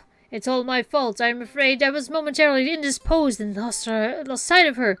 Well, it's all my fault. I'm afraid I was momentarily indisposed and lost sight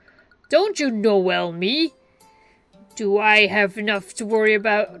of her. Don't you know well me? Do I have enough to worry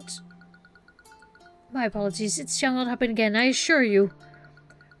about? My apologies. It shall not happen again, I assure you.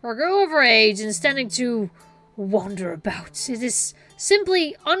 for a girl of her age and standing to wander about. It is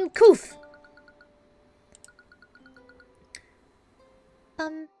simply uncouth.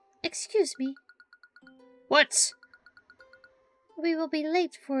 Excuse me. What? We will be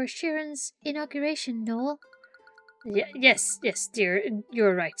late for Shirin's inauguration, Noel. Yes, dear,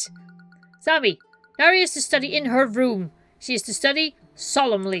 you're right. Sami, NAIRI is to study in her room. She is to study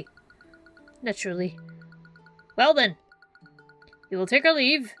solemnly. Naturally. Well then, you will take our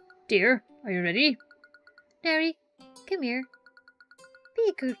leave. Dear, are you ready? NAIRI, come here. Be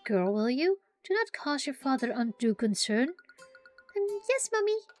a good girl, will you? Do not cause your father undue concern. Yes,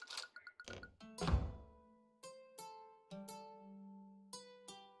 Mummy.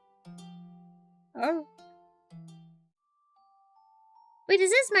 Oh. Wait, is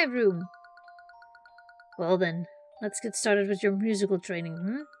this my room? Well then, let's get started with your musical training,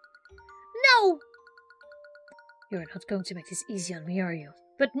 No! You're not going to make this easy on me, are you?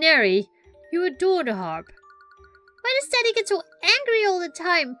 But NAIRI, you adore the harp. Why does Daddy get so angry all the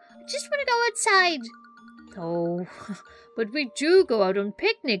time? I just want to go outside. Oh, but we do go out on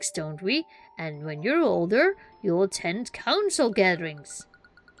picnics, don't we? And when you're older, you'll attend council gatherings.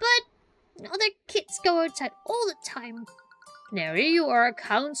 But other kids go outside all the time. NAIRI, you are a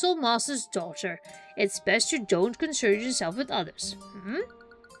council master's daughter. It's best you don't concern yourself with others.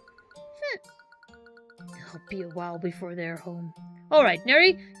 It'll be a while before they're home. Alright,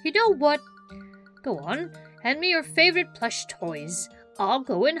 NAIRI, you know what? Go on, hand me your favorite plush toys. I'll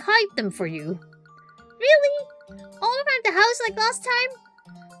go and hide them for you. Really? All around the house like last time?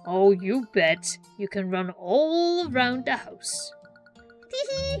 Oh, you bet. You can run all around the house.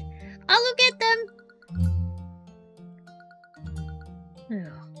 Teehee! I'll go get them. Oh,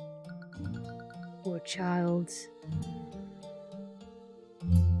 poor child.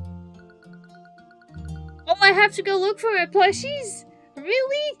 Oh, I have to go look for my plushies?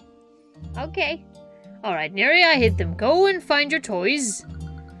 Really? Okay. Alright, NAIRI, I hid them. Go and find your toys.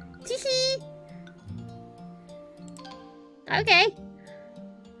 Teehee! Okay.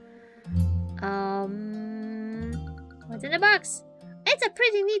 What's in the box? It's a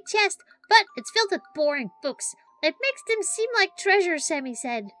pretty neat chest, but it's filled with boring books. It makes them seem like treasure, Sammy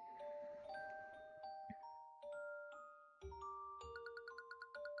said.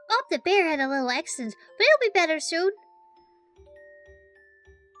 Bob the bear had a little accident, but he'll be better soon.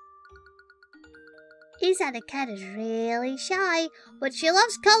 Isa the cat is really shy, but she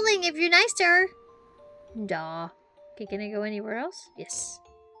loves cuddling if you're nice to her. Duh. Okay, can I go anywhere else? Yes.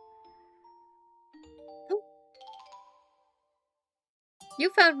 Oh. You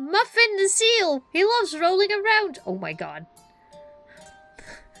found Muffin the seal! He loves rolling around! Oh my god.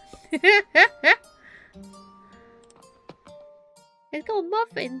 It's called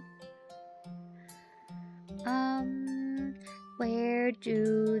Muffin. Where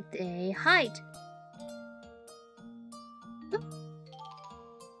do they hide?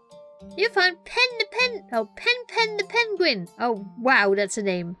 You found Pen the penguin. Oh, wow, that's a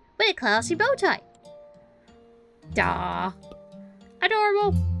name. With a classy bow tie. Duh.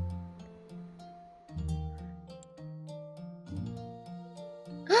 Adorable.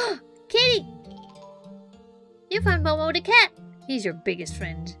 Kitty! You found Momo the cat. He's your biggest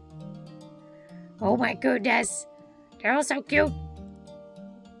friend. Oh my goodness. They're all so cute.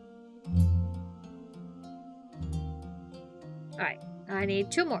 Alright, I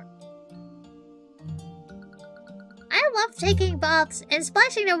need 2 more. I love taking baths and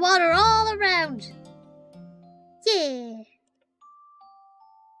splashing the water all around. Yeah.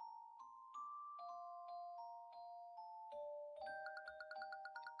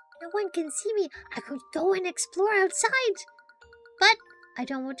 No one can see me. I could go and explore outside. But I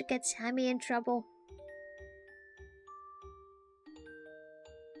don't want to get Sammy in trouble.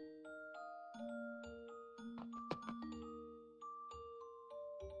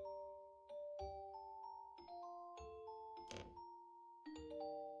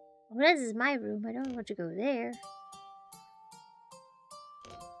 Well, this is my room. I don't want to go there.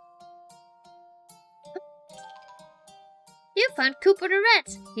 You found Cooper the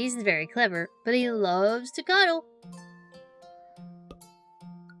rat. He's very clever, but he loves to cuddle.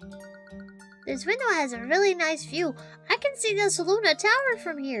 This window has a really nice view. I can see the Saluna Tower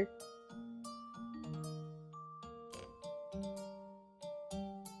from here.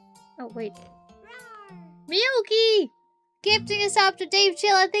 Oh, wait. Miyuki! Gifting us up to Dave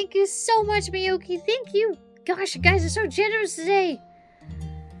Chilla. Thank you so much, Miyuki. Thank you. Gosh, you guys are so generous today.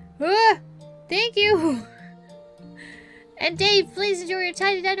 Thank you. And Dave, please enjoy your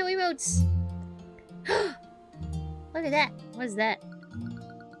tiny dino emotes. Look at that. What's that?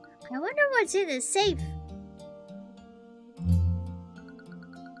 I wonder what's in the safe.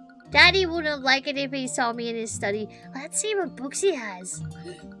 Daddy wouldn't like it if he saw me in his study. Let's see what books he has.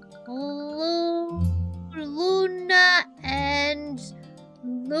 Luna and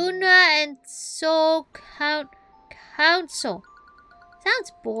Soul Council.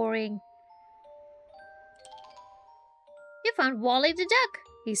 Sounds boring. You found Wally the duck.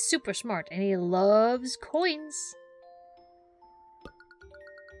 He's super smart and he loves coins.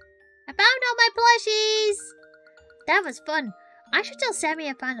 I found all my plushies! That was fun. I should tell Sammy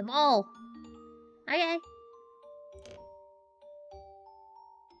I found them all. Okay.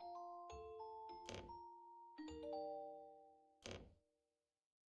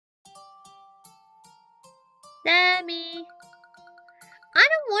 Sammy. I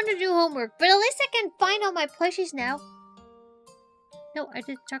don't want to do homework, but at least I can find all my plushies now. No, I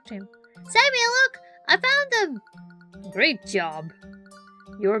did talk to him. Sammy, look! I found them! Great job.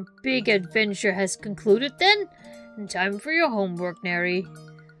 Your big adventure has concluded then? And time for your homework, NAIRI.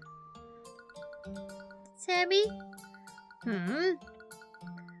 Sammy? For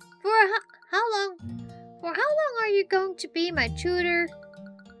how long? For how long are you going to be my tutor?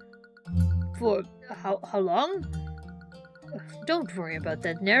 For how long? Don't worry about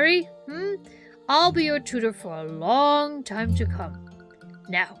that, NAIRI. I'll be your tutor for a long time to come.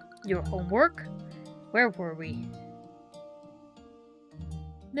 Now, your homework? Where were we?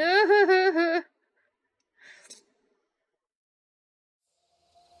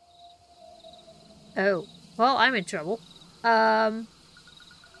 Oh, well, I'm in trouble. Sammy?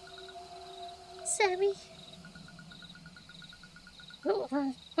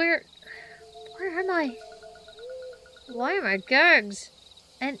 Where am I? Why am I gagged?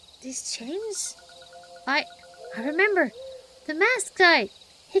 And these chains? I remember. The masked guy.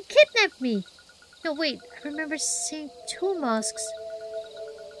 He kidnapped me. No, wait. I remember seeing two masks.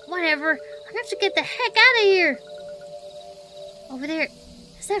 Whatever. I have to get the heck out of here. Over there.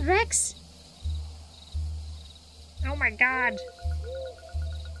 Is that Rex? Oh my god.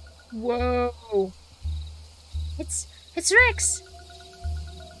 Whoa. It's Rex.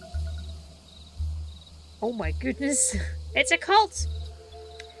 Oh my goodness. It's a cult.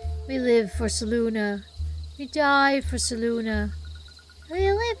 We live for Saluna. We die for Saluna.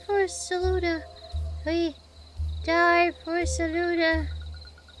 We live for Saluna. We die for Saluna.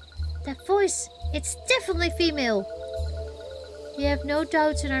 That voice, it's definitely female. We have no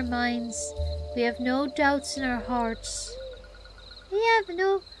doubts in our minds. We have no doubts in our hearts. We have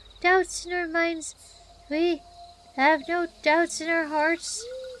no doubts in our minds. We have no doubts in our hearts.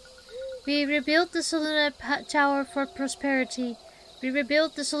 We rebuilt the Saluna Tower for prosperity. We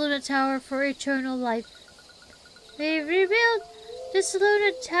rebuilt the Saluna Tower for eternal life. We rebuilt the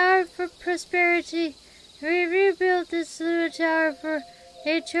Saluna Tower for prosperity. We rebuilt the Saluna Tower for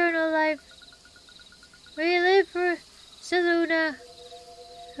eternal life. We live for Saluna.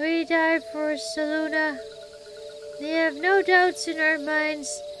 We die for Saluna. We have no doubts in our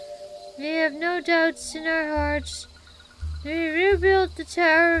minds. We have no doubts in our hearts. We rebuilt the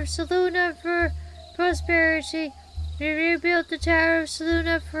Tower of Saluna for prosperity. We rebuilt the Tower of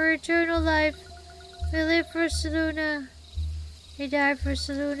Saluna for eternal life. We live for Saluna. We die for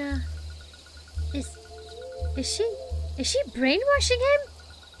Saluna. Is she brainwashing him?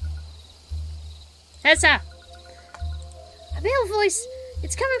 Tessa! A male voice!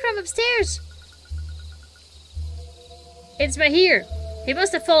 It's coming from upstairs! It's Mahir! He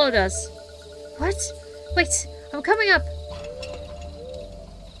must have followed us. What? Wait, I'm coming up.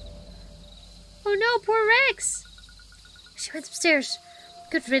 Oh no, poor Rex! She went upstairs.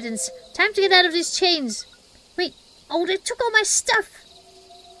 Good riddance. Time to get out of these chains. Wait, oh, they took all my stuff!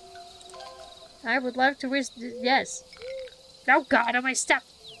 I would like to risk... yes. Oh god, all my stuff!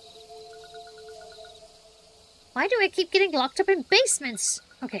 Why do I keep getting locked up in basements?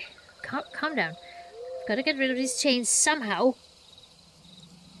 Okay, calm down. I've got to get rid of these chains somehow.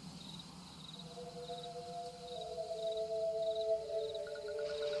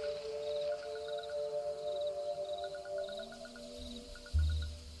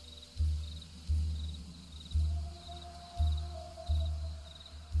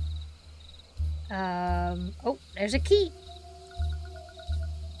 Oh, there's a key.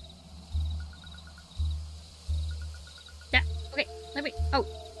 Yeah, okay, let me... oh,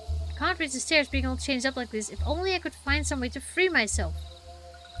 I can't reach the stairs being all changed up like this. If only I could find some way to free myself.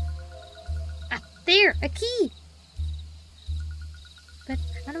 Ah, there, a key! But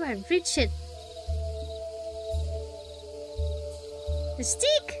how do I reach it? The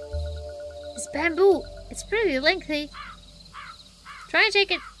stick! It's bamboo. It's pretty lengthy. Try and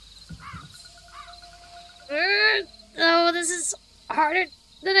take it. Oh, this is harder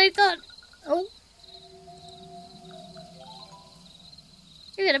than I thought. Oh.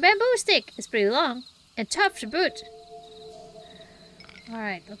 You got a bamboo stick. It's pretty long and tough to boot.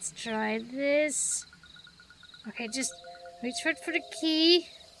 Alright, let's try this. Okay, just reach for the key.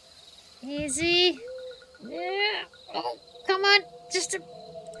 Easy. Yeah. Oh, come on. Just a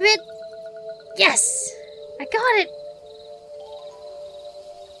bit. Yes! I got it.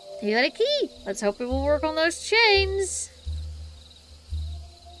 You got a key. Let's hope it will work on those chains.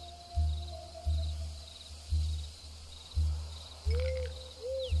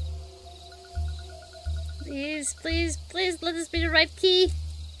 Please, please, please let this be the right key.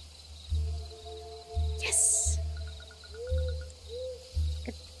 Yes!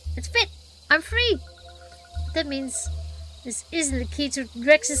 It's fit! I'm free! That means this isn't the key to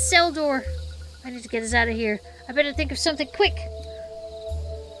Rex's cell door. I need to get us out of here. I better think of something quick.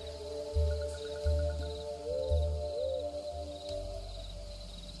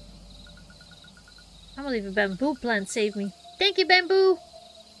 I'm gonna leave a bamboo plant save me. Thank you, bamboo!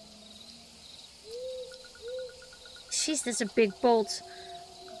 Jeez, that's a big bolt.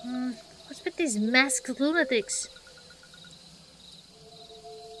 What's with these masked lunatics?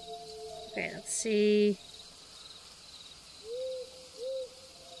 Okay, let's see.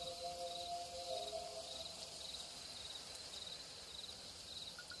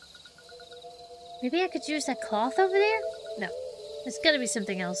 Maybe I could use that cloth over there? No, it's gotta be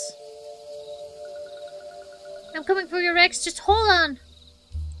something else. I'm coming for you, Rex. Just hold on.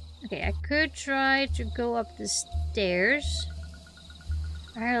 Okay, I could try to go up the stairs.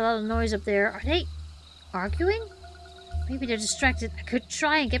 I heard a lot of noise up there. Are they arguing? Maybe they're distracted. I could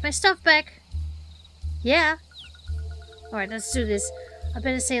try and get my stuff back. Yeah. Alright, let's do this. I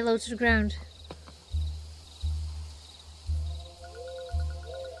better say hello to the ground.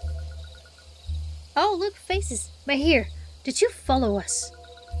 Oh, look, faces. Mahir, did you follow us?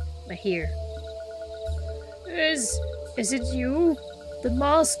 Mahir. Is it you? The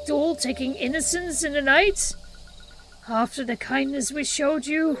masked doll taking innocence in the night? After the kindness we showed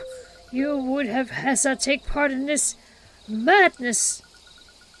you, you would have Hessa take part in this madness.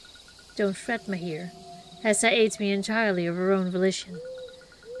 Don't fret, Mahir. Hessa aids me entirely of her own volition.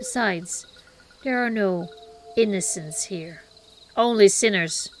 Besides, there are no innocents here. Only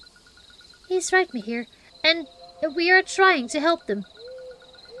sinners. He's right, Mahir, and we are trying to help them.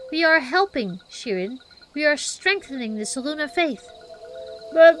 We are helping, Shirin. We are strengthening the Selûne faith.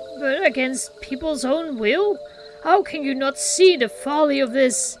 But against people's own will? How can you not see the folly of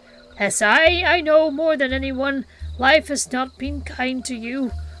this? As I know more than anyone, life has not been kind to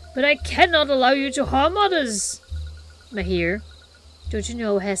you, but I cannot allow you to harm others. Mahir, don't you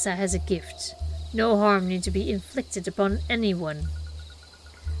know Hessa has a gift? No harm need to be inflicted upon anyone.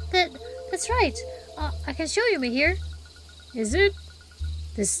 That's right. I can show you, Mahir. Is it?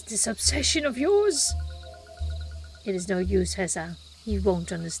 This obsession of yours? It is no use, Hessa. He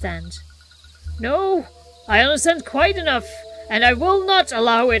won't understand. No, I understand quite enough, and I will not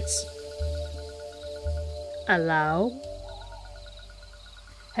allow it. Allow?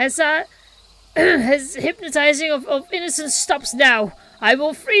 Hessa, his hypnotizing of innocence stops now. I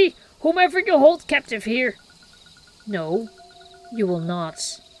will free whomever you hold captive here. No, you will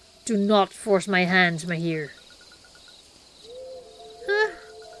not. Do not force my hand, Mahir.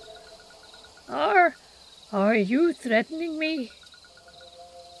 Are you threatening me?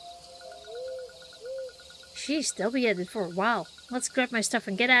 Sheesh, they'll be at it for a while. Let's grab my stuff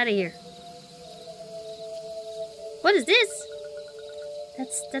and get out of here. What is this?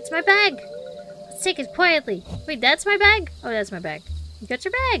 That's my bag. Let's take it quietly. Wait, that's my bag? Oh, that's my bag. You got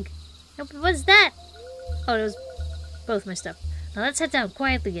your bag. No, but what's that? Oh, it was both my stuff. Now let's head down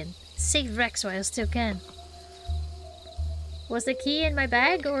quietly and save Rex while I still can. Was the key in my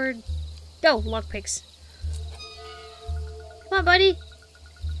bag or... Oh, lockpicks. Come on, buddy.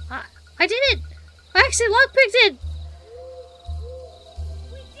 I did it! I actually lockpicked it!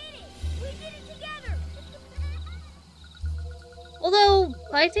 We did it! We did it together! Although,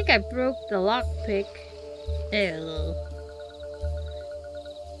 I think I broke the lockpick. Ew.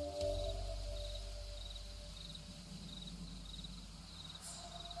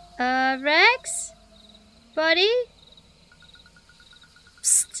 Rex? Buddy?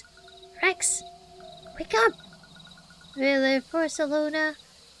 Psst! Rex! Wake up! We live for Selûne.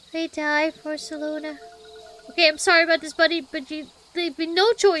 We die for Selûne. Okay, I'm sorry about this, buddy, but there'd be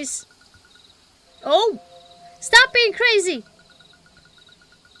no choice. Oh! Stop being crazy!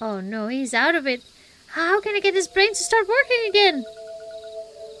 Oh no, he's out of it. How can I get his brain to start working again?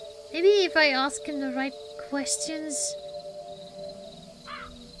 Maybe if I ask him the right questions.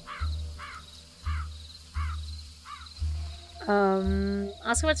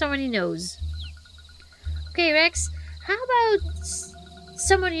 Ask him what someone he knows. Okay, Rex, how about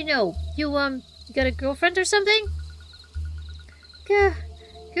someone you know. You got a girlfriend or something?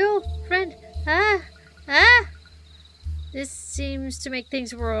 Girlfriend? Ah! This seems to make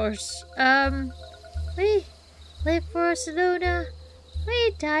things worse. We live for Saluna.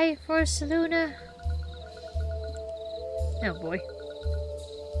 We die for Saluna. Oh boy.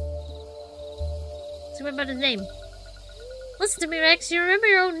 So what about his name? Listen to me, Rex. You remember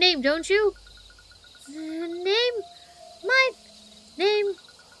your own name, don't you? My name,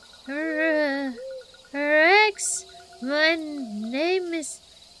 Rex. My name is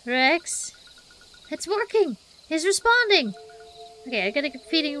Rex. It's working. He's responding. Okay, I gotta keep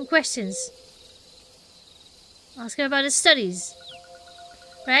feeding him questions. Ask him about his studies.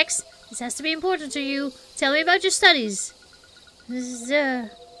 Rex, this has to be important to you. Tell me about your studies. This is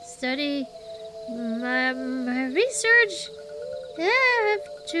study my research. I have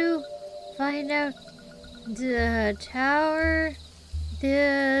to find out the tower,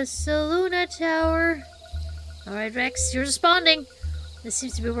 the Saluna Tower. Alright, Rex, you're responding. This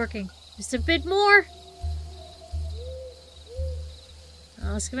seems to be working. Just a bit more.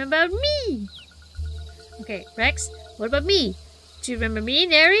 Ask him about me. Okay, Rex, what about me? Do you remember me,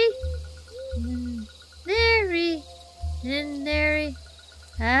 NAIRI? NAIRI.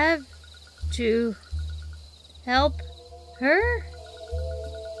 Have to help her?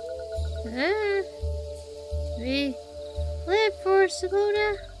 We live for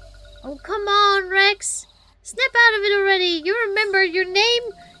Saluna. Oh, come on, Rex. Snap out of it already. You remember your name,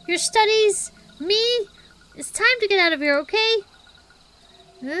 your studies, me. It's time to get out of here, okay?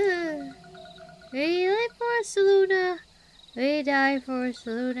 We live for Saluna. We die for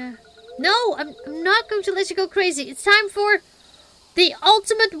Saluna. No, I'm not going to let you go crazy. It's time for the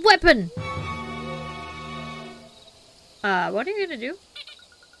ultimate weapon. What are you gonna do?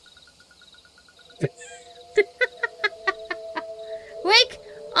 Wake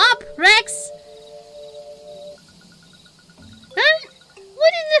up, Rex! Huh?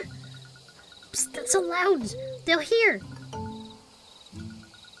 What in the... Psst, that's so loud. They'll hear.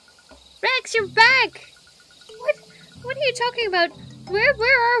 Rex, you're back! What are you talking about?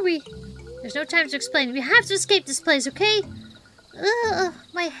 Where are we? There's no time to explain. We have to escape this place, okay? Ugh,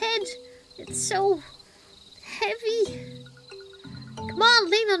 my head. It's so heavy. Come on,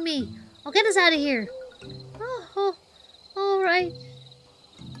 lean on me. I'll get us out of here. Oh, all right.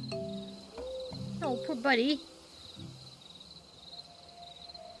 Oh, poor buddy.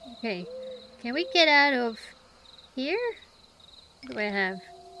 Okay, can we get out of here? What do I have?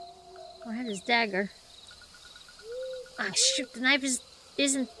 Oh, I have this dagger. Ah, shoot! The knife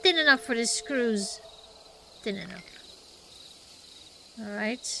isn't thin enough for the screws. Thin enough. All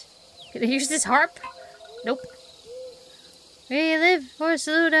right. Can I use this harp? Nope. We live for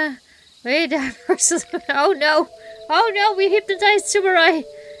Saluna. We die for Saluna. Oh no! Oh no! We hypnotized Samurai.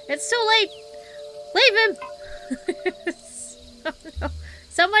 It's too late. Leave him. Oh no!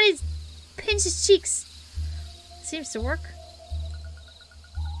 Somebody pinch his cheeks. Seems to work.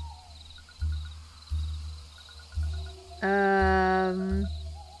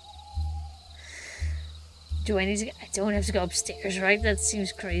 Do I need to... I don't have to go upstairs, right? That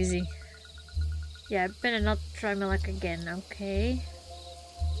seems crazy. Yeah, I better not try my luck again, okay?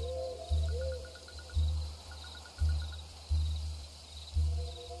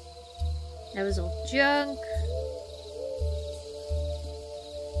 That was all junk.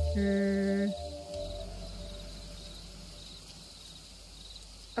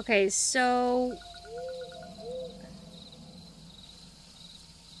 Okay, so...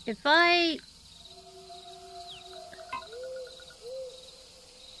 if I...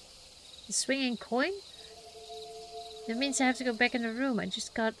 the swinging coin? That means I have to go back in the room I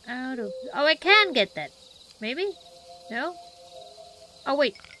just got out of... oh, I can get that! Maybe? No? Oh,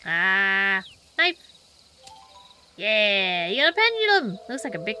 wait. Ah! Knife! Yeah! You got a pendulum! Looks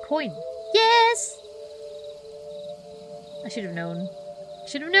like a big coin. Yes! I should have known.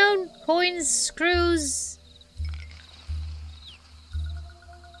 Should have known! Coins, screws...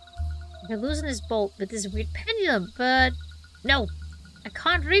 I could loosen this bolt with this weird pendulum, but... no! I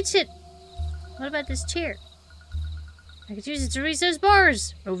can't reach it! What about this chair? I could use it to reach those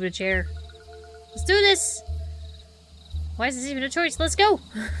bars! Over the chair. Let's do this! Why is this even a choice? Let's go!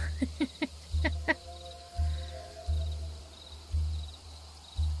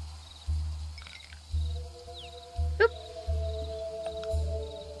 Boop.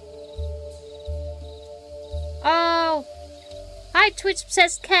 Oh! Hi,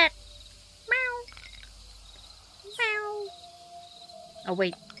 Twitch-obsessed cat! Oh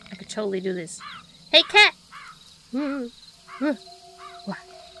wait, I could totally do this. Hey cat!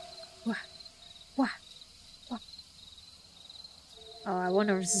 Oh, I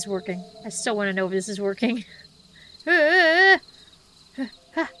wonder if this is working. I still want to know if this is working.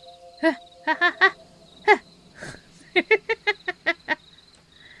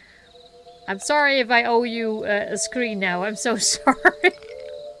 I'm sorry if I owe you a screen now. I'm so sorry.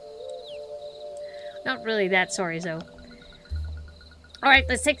 Not really that sorry, though. Alright,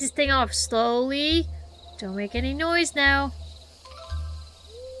 let's take this thing off slowly. Don't make any noise now.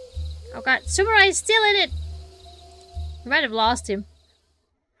 Oh god, Samurai is still in it! We might have lost him.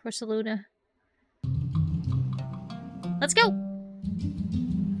 For Saluna. Let's go!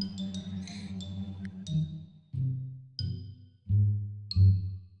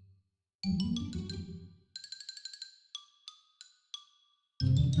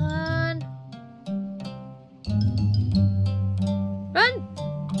 Run! Run!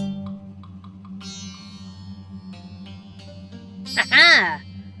 Haha!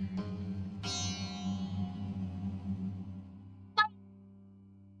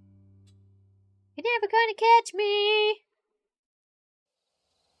 You're never gonna catch me!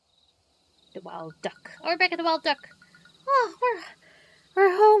 The wild duck. Oh, we're back at the wild duck. Oh,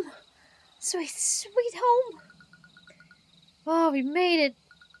 we're home. Sweet, sweet home. Oh, we made it.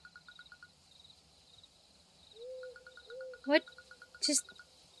 What just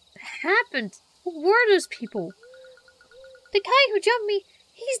happened? Who were those people? The guy who jumped me,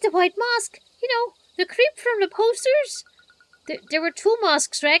 he's the white mask. You know, the creep from the posters. There were two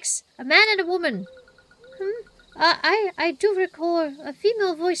masks, Rex. A man and a woman. I do recall a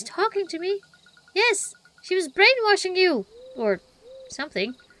female voice talking to me. Yes, she was brainwashing you. Or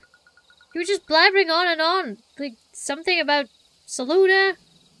something. You were just blabbering on and on. Like something about Saluna.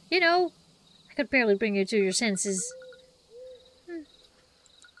 You know, I could barely bring you to your senses.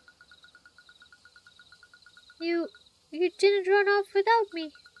 You didn't run off without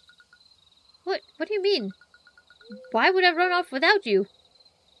me. What do you mean? Why would I run off without you?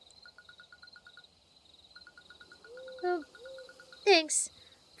 Oh, thanks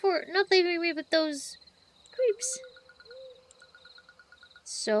for not leaving me with those creeps.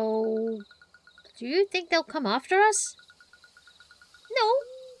 So, do you think they'll come after us?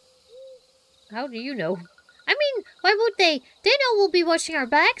 No. How do you know? I mean, why would they? They know we'll be watching our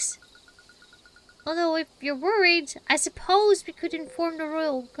backs. Although, if you're worried, I suppose we could inform the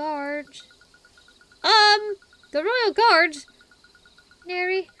Royal Guard. The Royal Guard?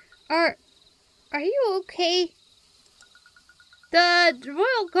 NAIRI, are you okay? The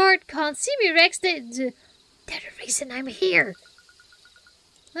Royal Guard can't see me, Rex. They're the reason I'm here.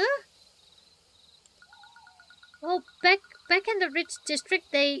 Huh? Well, back in the rich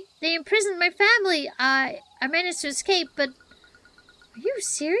district, they imprisoned my family. I managed to escape, but are you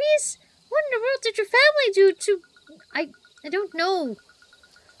serious? What in the world did your family do to... I don't know.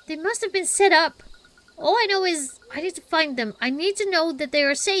 They must have been set up. All I know is I need to find them. I need to know that they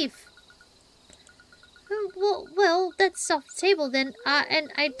are safe. Well, that's off the table then.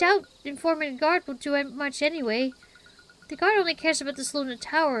 And I doubt informing the guard will do much anyway. The guard only cares about the Saluna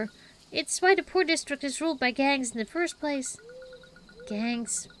Tower. It's why the poor district is ruled by gangs in the first place.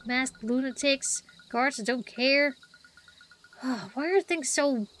 Gangs, masked lunatics, guards that don't care. Why are things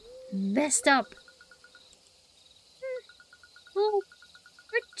so messed up? Well,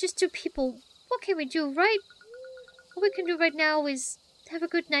 we're just two people. What can we do, right? All we can do right now is have a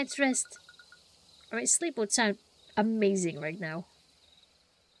good night's rest. Alright, sleep would sound amazing right now.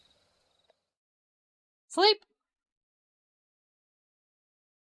 Sleep!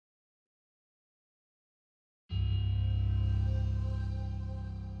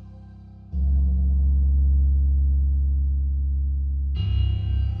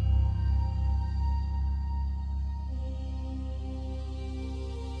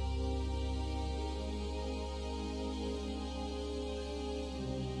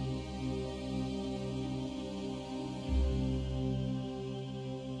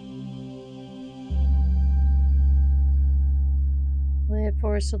 Live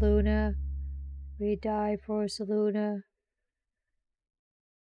for Saluna. We die for Saluna.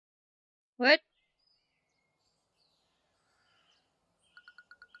 What?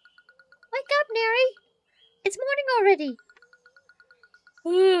 Wake up, NAIRI! It's morning already.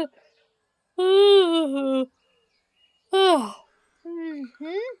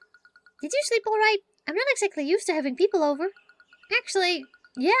 Did you sleep alright? I'm not exactly used to having people over. Actually,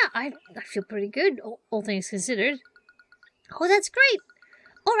 yeah, I feel pretty good, all things considered. Oh, that's great!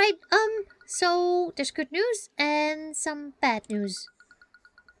 Alright, so there's good news and some bad news.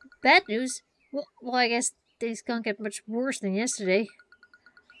 Bad news? Well, I guess things can't get much worse than yesterday.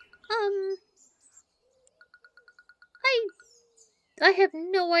 I have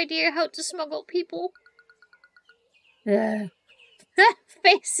no idea how to smuggle people. That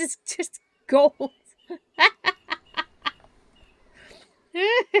face is just gold.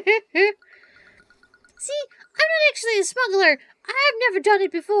 See, I'm not actually a smuggler. I've never done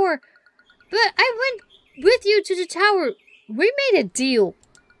it before. But I went with you to the tower. We made a deal.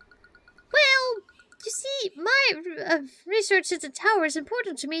 Well, you see, my research at the tower is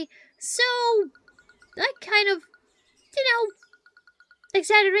important to me, so I kind of,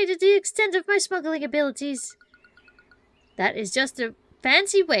 exaggerated the extent of my smuggling abilities. That is just a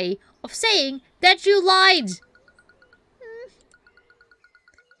fancy way of saying that you lied.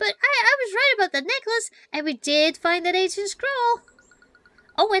 But I was right about the necklace, and we did find that ancient scroll.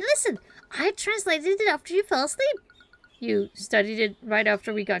 Oh, and listen, I translated it after you fell asleep. You studied it right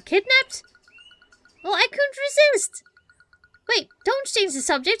after we got kidnapped? Well, I couldn't resist. Wait, don't change the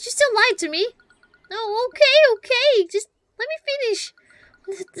subject. You still lied to me. Oh, okay. Just let me finish.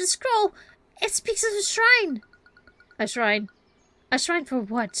 The scroll, it speaks of a shrine. A shrine? A shrine for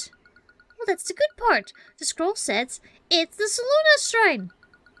what? Well, that's the good part. The scroll says it's the Saluna shrine.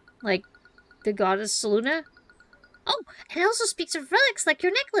 Like the goddess Saluna? Oh, and it also speaks of relics like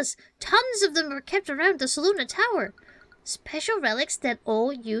your necklace. Tons of them are kept around the Saluna Tower. Special relics that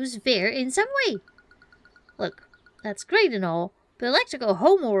all use Ver in some way. Look, that's great and all, but I'd like to go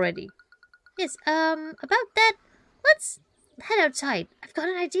home already. Yes, about that, let's head outside. I've got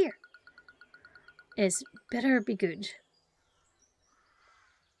an idea. It's better be good.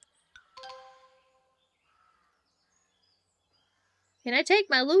 Can I take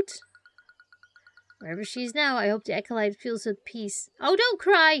my loot? Wherever she is now, I hope the acolyte feels at peace. Oh, don't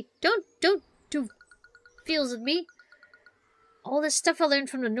cry! Don't do feels at me. All this stuff I learned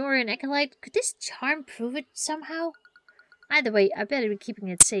from the NAIRI and acolyte, could this charm prove it somehow? Either way, I better be keeping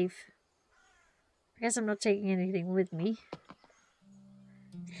it safe. I guess I'm not taking anything with me.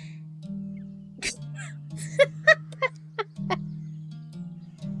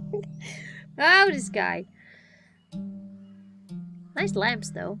 Oh, this guy. Nice lamps,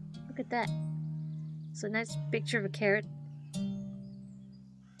 though. Look at that. It's a nice picture of a carrot.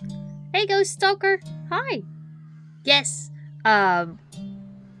 Hey, Ghost Stalker. Hi. Yes. Tyrell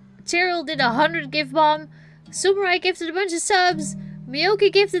did 100 gift bomb. Samurai gifted a bunch of subs.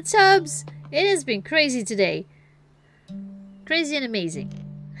 Miyoki gifted subs. It has been crazy today. Crazy and amazing.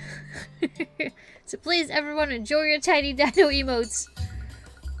 So please, everyone, enjoy your tiny dino emotes.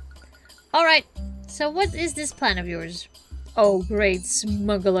 Alright, so what is this plan of yours? Oh, great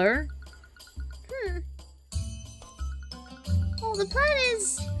smuggler. Well, the plan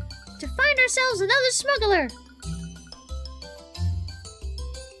is to find ourselves another smuggler.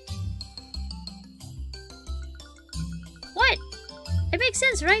 What? It makes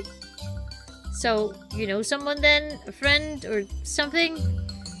sense, right? So, you know someone then? A friend or something?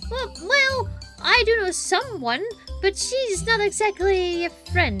 Well, I do know someone, but she's not exactly a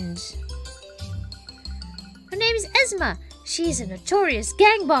friend. Her name's Esma. She's a notorious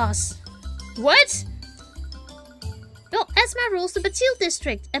gang boss. What? Well, Esma rules the Batil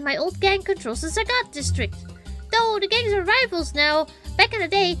district, and my old gang controls the Zagat district. Though the gangs are rivals now, back in the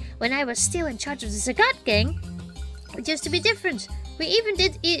day, when I was still in charge of the Zagat gang, it used to be different. We even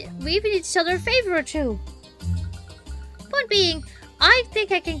did each other a favor or two. Point being, I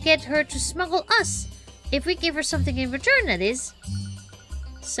think I can get her to smuggle us. If we give her something in return, that is.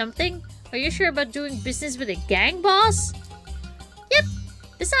 Something? Are you sure about doing business with a gang boss? Yep.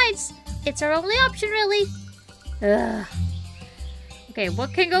 Besides, it's our only option, really. Ugh. Okay,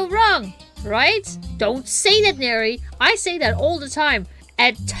 what can go wrong? Right? Don't say that, NAIRI. I say that all the time.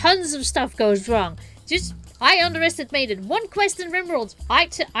 And tons of stuff goes wrong. I underestimated one quest in Rimworld.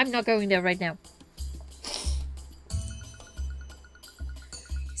 I'm not going there right now.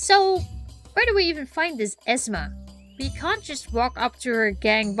 So, where do we even find this Esma? We can't just walk up to her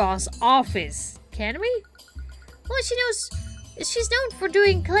gang boss office, can we? Well, she's known for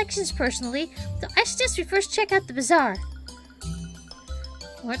doing collections personally, so I suggest we first check out the bazaar.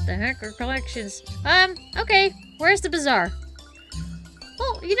 What the heck are collections? Okay, where's the bazaar?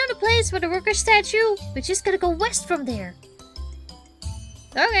 Oh, you know the place with the worker statue? We just gotta go west from there.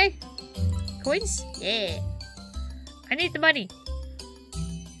 Okay. Coins? Yeah. I need the money.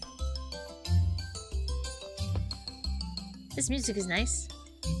 This music is nice.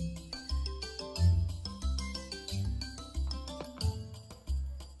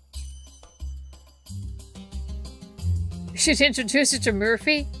 We should introduce it to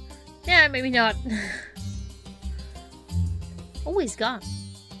Murphy? Yeah, maybe not. Oh, he's gone.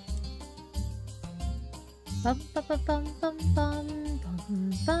 Bum bum bum bum bum bum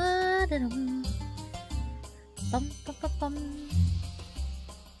bum ba da dum. Bum bum bum bum.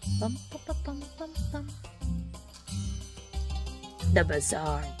 Bum bum bum bum bum bum. the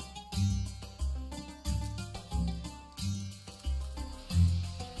bazaar.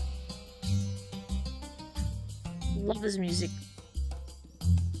 Love this music.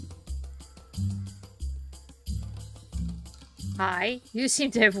 Hi, you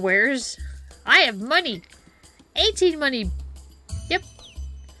seem to have wares. I have money. 18 money. Yep.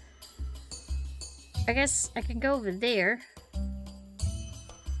 I guess I can go over there.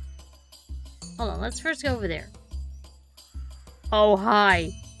 Hold on, let's first go over there. Oh,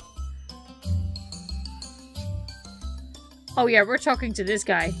 hi. Oh yeah, we're talking to this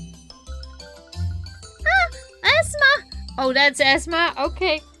guy. Esma! Oh, that's Esma?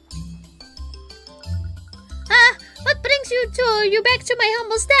 Okay. What brings you back to my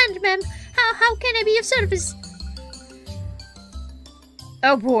humble stand, ma'am? How can I be of service?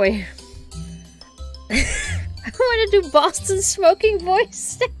 Oh boy. I want to do Boston smoking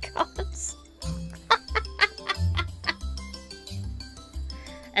voice. I can't.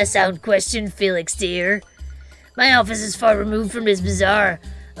 A sound question, Felix dear. My office is far removed from this bazaar.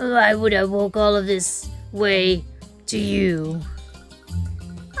 Why would I walk all of this way to you?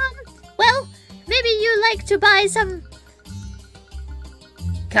 Well, maybe you like to buy some...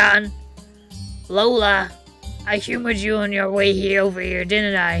 Khan, Lola, I humored you on your way over here,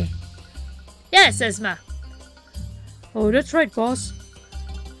 didn't I? Yes, Esma. Oh, that's right, boss.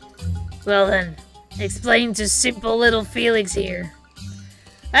 Well then, explain to simple little Felix here.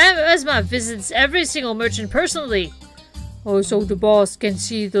 Esma visits every single merchant personally. Oh, so the boss can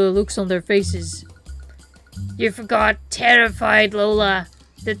see the looks on their faces. You forgot terrified, Lola.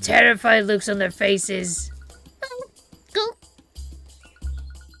 The terrified looks on their faces. Go.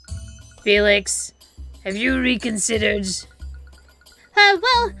 Felix, have you reconsidered?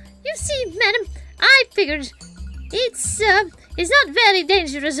 Well, you see, madam, I figured it's not very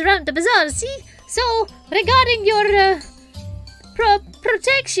dangerous around the bazaar, see? So, regarding your,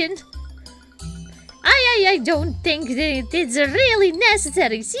 protection, I don't think that it's really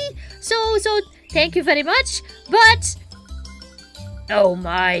necessary, see? So, thank you very much, but... Oh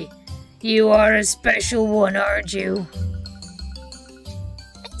my, you are a special one, aren't you?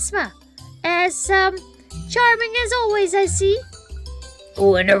 Esma, as, charming as always, I see.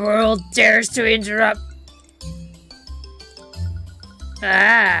 Who in the world dares to interrupt?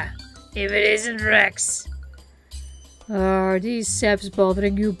 Ah, if it isn't Rex. Are these saps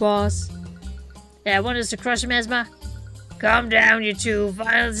bothering you, boss? Yeah, want us to crush him, Esma? Calm down, you two.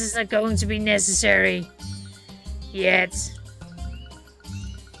 Violence is not going to be necessary. Yet.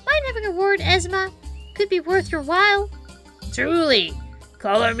 Mind having a word, Esma? Could be worth your while. Truly,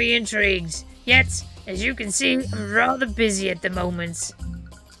 color me intrigued. Yet, as you can see, I'm rather busy at the moment.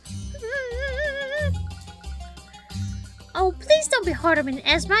 Oh, please don't be hard on me,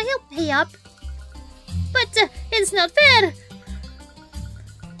 Esma. He'll pay up. But it's not fair.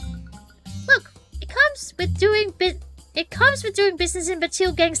 Look, it comes with doing business in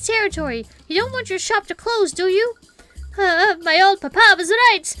Batil Gang's territory. You don't want your shop to close, do you? My old papa was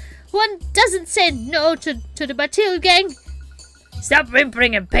right. One doesn't say no to the Batil Gang. Stop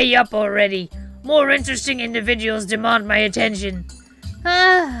whimpering and pay up already. More interesting individuals demand my attention.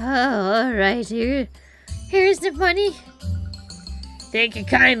 All right. Here's the money. Thank you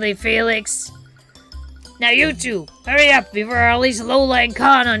kindly, Felix. Now you two, hurry up before I release Lola and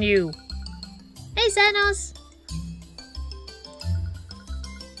Khan on you. Hey, Xanos.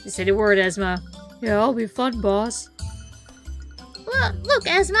 You said a word, Esma. Yeah, I'll be fun, boss. Well, look,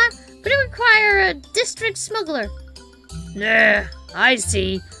 Esma, we require a district smuggler. Nah, I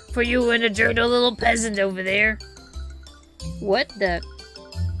see. For you and a dirty little peasant over there. What the?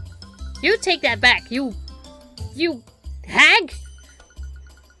 You take that back, you hag!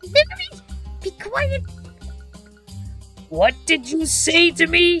 NAIRI, be quiet. What did you say to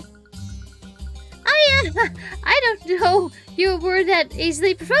me? I don't know. You were that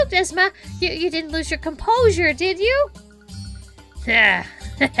easily provoked, Esma. You didn't lose your composure, did you? Ah,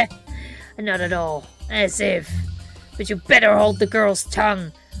 not at all. As if. But you better hold the girl's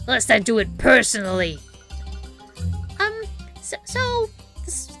tongue, lest I do it personally. So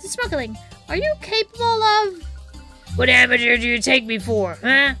the smuggling. Are you capable of... What amateur do you take me for,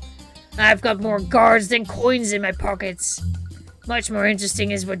 huh? I've got more guards than coins in my pockets. Much more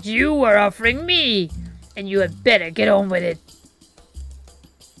interesting is what you are offering me, and you had better get on with it.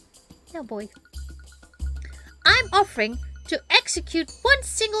 No, boy. I'm offering to execute one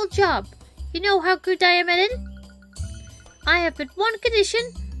single job. You know how good I am at it? I have but one condition.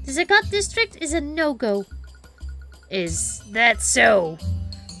 The Zagat district is a no-go. Is that so?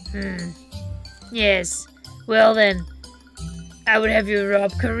 Yes. Well then, I would have you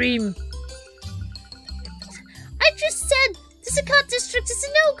rob Kareem. I just said the Zakat district is a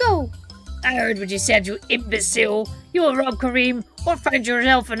no-go. I heard what you said, you imbecile. You will rob Kareem or find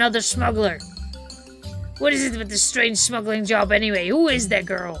yourself another smuggler. What is it with this strange smuggling job anyway? Who is that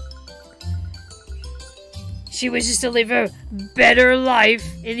girl? She wishes to live a better life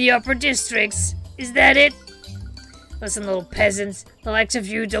in the upper districts. Is that it? Listen, little peasants. The likes of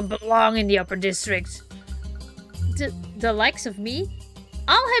you don't belong in the upper districts. The likes of me?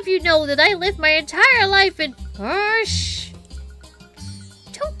 I'll have you know that I lived my entire life in... Shh.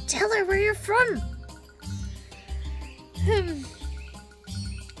 Don't tell her where you're from.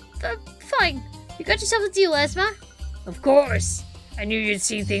 Fine. You got yourself a deal, Esma. Of course. I knew you'd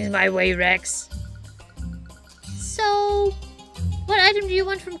see things my way, Rex. So, what item do you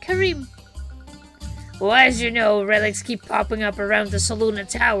want from Kareem? Well, as you know, relics keep popping up around the Saluna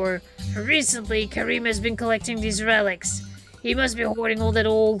Tower. Recently, Kareem has been collecting these relics. He must be hoarding all that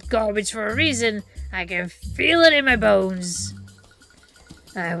old garbage for a reason. I can feel it in my bones.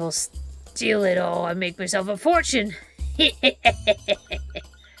 I will steal it all and make myself a fortune.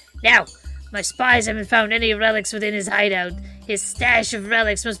 Now, my spies haven't found any relics within his hideout. His stash of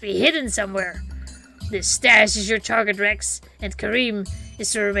relics must be hidden somewhere. This stash is your target, Rex, and Kareem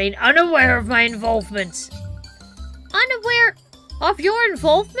is to remain unaware of my involvement. Unaware of your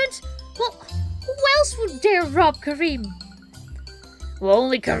involvement? Well, who else would dare rob Kareem? Well,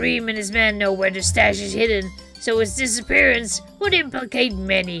 only Kareem and his men know where the stash is hidden, so his disappearance would implicate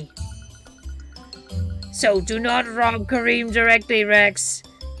many. So do not rob Kareem directly, Rex.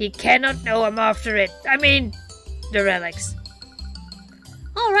 He cannot know I'm after it. I mean, the relics.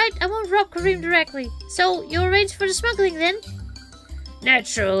 Alright, I won't rob Kareem directly. So, you arrange for the smuggling then?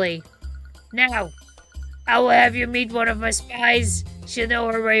 Naturally. Now, I will have you meet one of my spies. She'll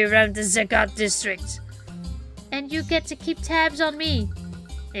know her way around the Zakat district. And you get to keep tabs on me.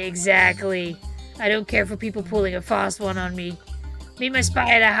 Exactly. I don't care for people pulling a fast one on me. Meet my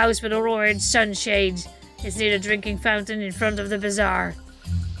spy at a house with orange sunshades. It's near the drinking fountain in front of the bazaar.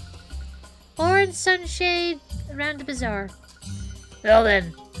 Orange sunshade around the bazaar. Well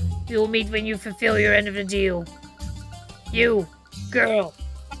then, we will meet when you fulfill your end of the deal. You, girl,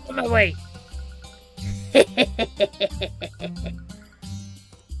 on my way.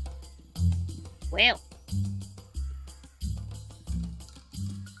 Well.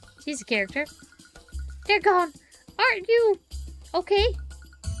 She's a character. They're gone. Aren't you okay?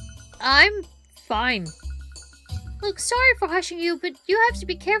 I'm fine. Look, sorry for hushing you, but you have to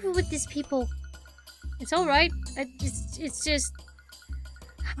be careful with these people. It's alright. It's just...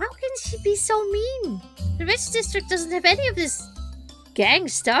 How can she be so mean? The Rich District doesn't have any of this gang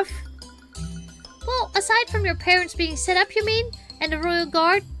stuff. Well, aside from your parents being set up, you mean? And the Royal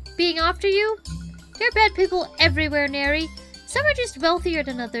Guard being after you? There are bad people everywhere, NAIRI. Some are just wealthier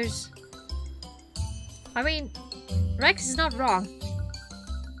than others. I mean, Rex is not wrong.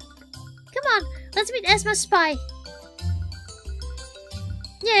 Come on, let's meet Esma's spy.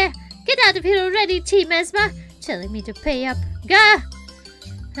 Yeah, get out of here already, Team Esma. Telling me to pay up. Gah!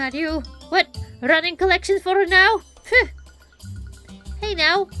 Not you. What? Running collections for her now? Hey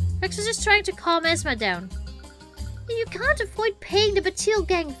now, Rex was just trying to calm Esma down. You can't avoid paying the Batil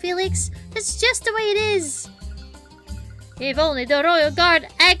gang, Felix. That's just the way it is. If only the Royal Guard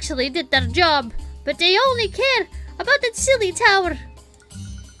actually did their job. But they only care about that silly tower.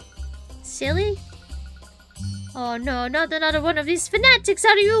 Silly? Oh no, not another one of these fanatics,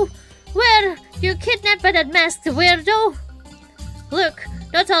 are you? Where? You're kidnapped by that masked weirdo? Look,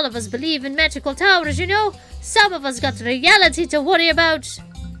 not all of us believe in magical towers, you know. Some of us got reality to worry about.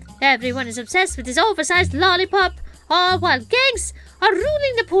 Everyone is obsessed with this oversized lollipop, all while gangs are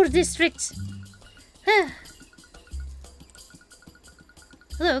ruling the poor district.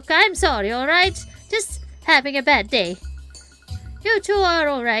 Look, I'm sorry, alright? Just having a bad day. You two are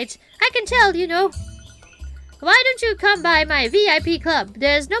alright. I can tell, you know. Why don't you come by my VIP club?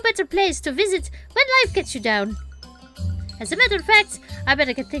 There's no better place to visit when life gets you down. As a matter of fact, I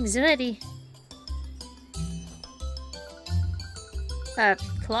better get things ready.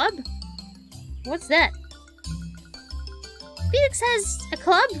 Club? What's that? Felix has a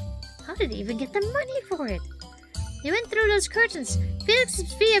club? How did he even get the money for it? He went through those curtains.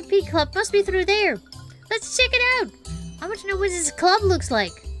 Felix's VIP club must be through there. Let's check it out. I want to know what his club looks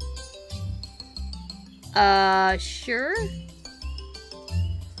like. Sure?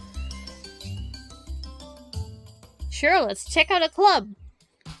 Sure, let's check out a club.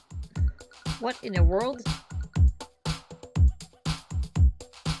 What in the world?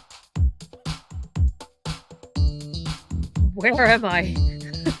 Where am I?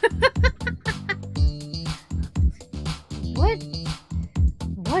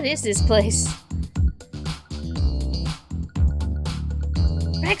 What is this place?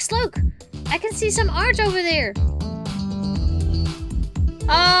 Rex, look! I can see some art over there!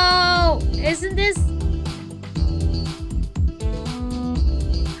 Oh! Isn't this...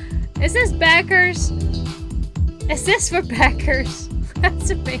 Is this backers? Is this for backers? That's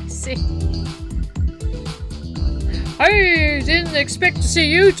amazing. I didn't expect to see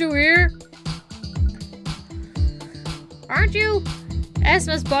you two here. Aren't you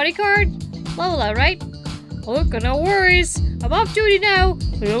Esma's bodyguard? Lola, right? Look, no worries. I'm off duty now.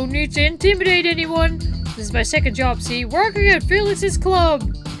 I don't need to intimidate anyone. This is my second job, see? Working at Felix's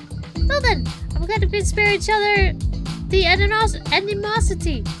club. Well then, I'm glad we can spare each other the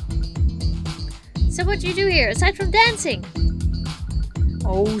animosity. So what do you do here, aside from dancing?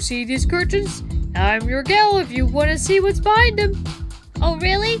 Oh, see these curtains? I'm your gal if you want to see what's behind them. Oh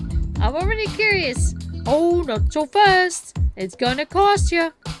really? I'm already curious. Oh, not so fast. It's gonna cost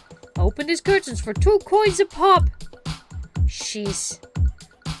you. Open these curtains for 2 coins a pop. Jeez.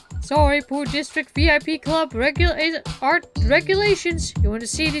 Sorry, poor district VIP club art regulations. You want to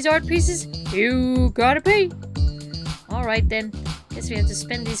see these art pieces? You gotta pay. Alright then. Guess we have to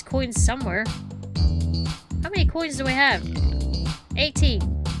spend these coins somewhere. How many coins do we have? 18.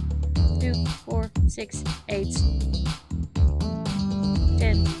 2, 4, 6, 8.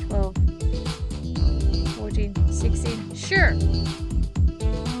 10, 12, 14, 16. Sure.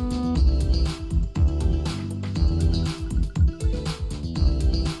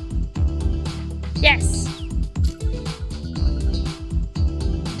 Yes.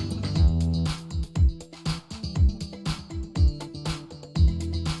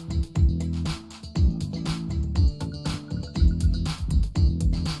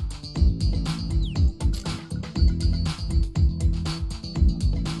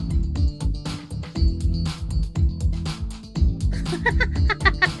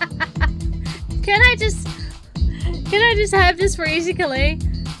 Can I just have this for easy Calais?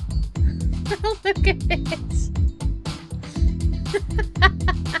 Look at it.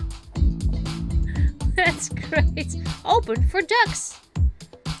 That's great. Open for ducks.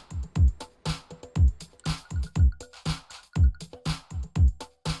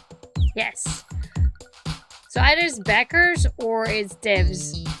 Yes. So either it's backers or it's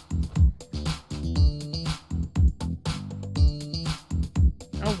devs.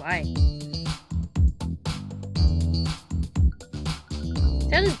 Oh my.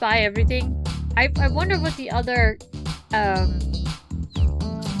 Did I just buy everything? I wonder what the other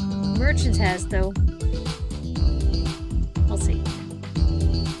merchants has though. I'll see.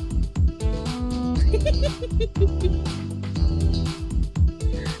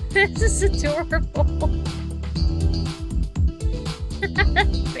 This is adorable. That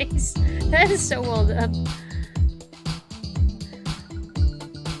face. That is so well done.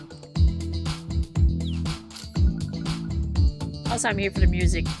 Also, I'm here for the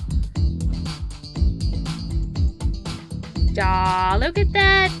music. Ah, look at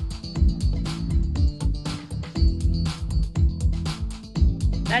that!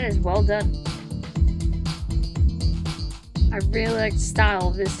 That is well done. I really like the style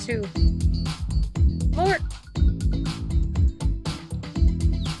of this too. Lord!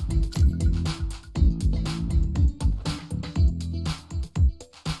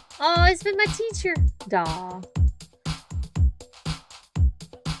 Oh, it's been my teacher. Duh.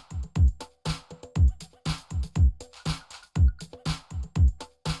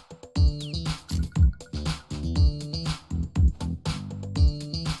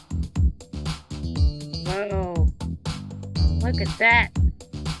 Whoa. Look at that.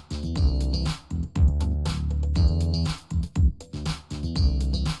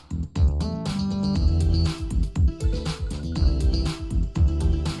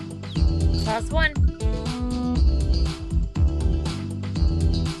 Last one.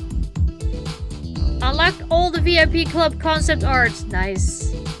 Unlocked all the VIP club concept art.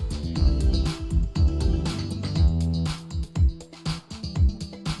 Nice.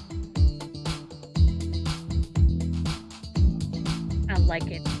 I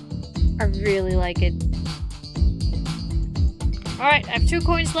like it. I really like it. Alright, I have 2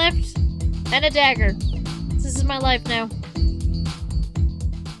 coins left and a dagger. This is my life now. Can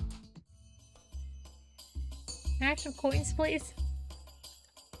I have some coins, please?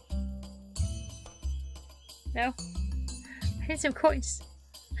 No? I need some coins.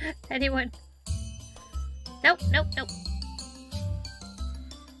 Anyone? Nope, nope, nope.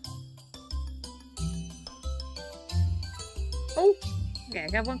 Oh! Okay, I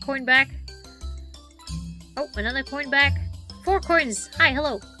got 1 coin back. Oh, another coin back. 4 coins. Hi,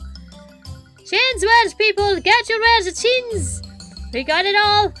 hello. Chins, Welsh people! Get your Welsh chins! We got it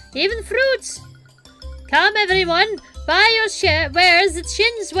all! Even fruits! Come everyone, Buy your wares at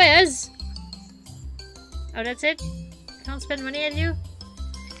Shin's Wares. Oh, that's it? Can't spend money on you?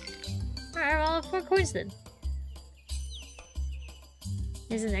 Alright, well, 4 coins then.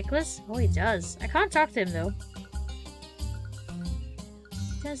 Is a necklace? Oh, he does. I can't talk to him though.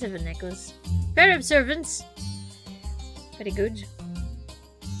 He does have a necklace. Very observant. Very good.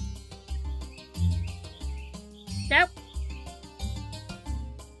 Nope.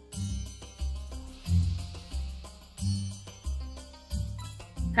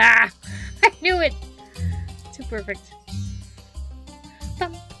 Ah! I knew it! Too perfect.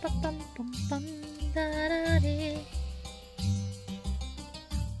 Bum, bum, bum, bum, bum, da, da, dee.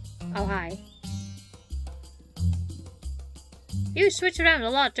 Oh, hi. You switch around a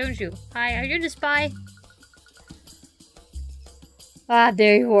lot, don't you? Hi, are you the spy? Ah,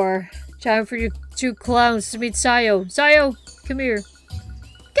 there you are. Time for you 2 clowns to meet Sayo. Sayo, come here.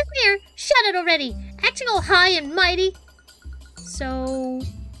 Come here! Shut it already! Acting all high and mighty! So,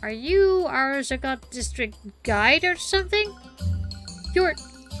 are you our Zagat district guide or something? Your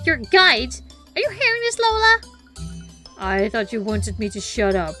guide? Are you hearing this, Lola? I thought you wanted me to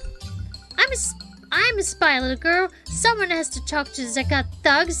shut up. I'm a spy, little girl. Someone has to talk to Zagat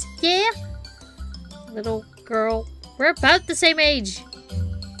thugs, yeah? Little girl, we're about the same age.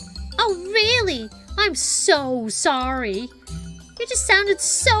 Oh, really? I'm so sorry. You just sounded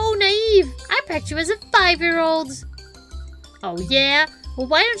so naive. I packed you as a 5-year-old. Oh, yeah? Well,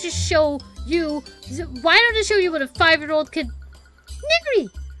 why don't I show you what a 5-year-old could... NAIRI,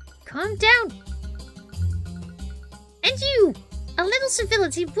 calm down. And you, a little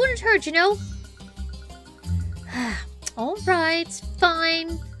civility wouldn't hurt, you know. All right,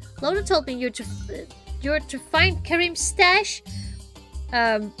 fine. Lola told me you're to find Karim's stash.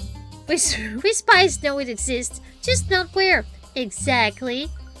 We spies know it exists, just not where exactly.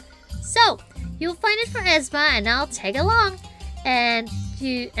 So you'll find it for Esma, and I'll tag along, and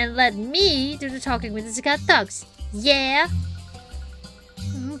let me do the talking with the Zagat thugs. Yeah.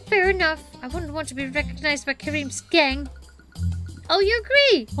 Fair enough. I wouldn't want to be recognized by Karim's gang. Oh, you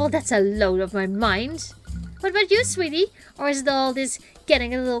agree? Well, that's a load off my mind. What about you, sweetie? Or is all this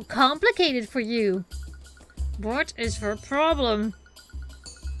getting a little complicated for you? What is the problem?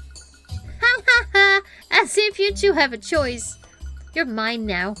 Ha ha ha! As if you two have a choice. You're mine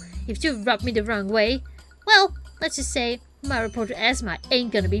now, if you rub me the wrong way. Well, let's just say my report to Esma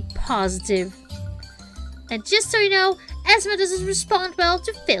ain't gonna be positive. And just so you know, Esma doesn't respond well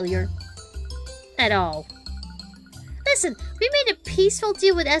to failure. At all. Listen, we made a peaceful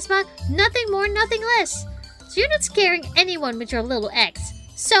deal with Esma, nothing more, nothing less. So you're not scaring anyone with your little acts.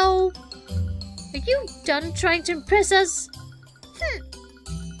 So, are you done trying to impress us?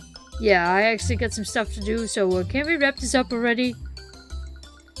 Yeah, I actually got some stuff to do, so can we wrap this up already?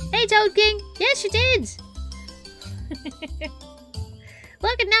 Hey, Toad King! Yes, you did!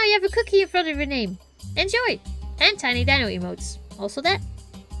 Look, and now you have a cookie in front of your name. Enjoy! And tiny dino emotes. Also that.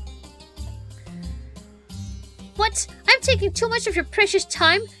 What? I'm taking too much of your precious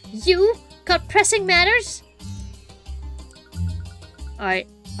time? You got pressing matters? I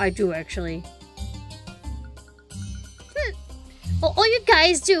do actually. Well, all you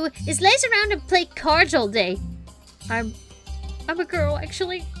guys do is laze around and play cards all day. I'm a girl,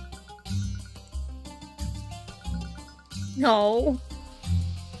 actually. No.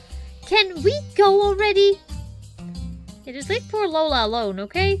 Can we go already? Yeah, just leave poor Lola alone,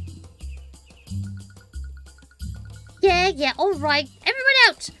 okay? Yeah, alright. Everyone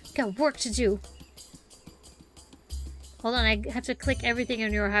out! Got work to do. Hold on, I have to click everything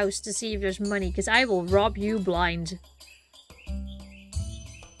in your house to see if there's money, because I will rob you blind.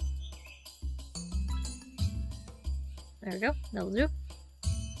 There we go. That'll do.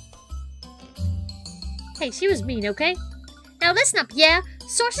 Hey, she was mean, okay? Now listen up, yeah?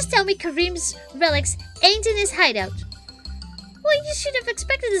 Sources tell me Karim's relics ain't in his hideout. Well, you should have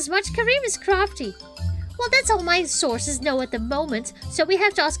expected as much. Karim is crafty. Well, that's all my sources know at the moment, so we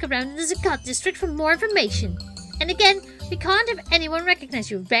have to ask around in the Zagat district for more information. And again, we can't have anyone recognize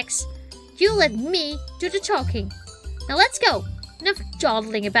you, Rex. You let me do the talking. Now let's go. Enough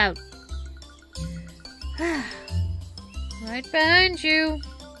dawdling about. Right behind you.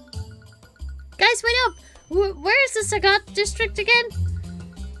 Guys, wait up! Where's the Zagat district again?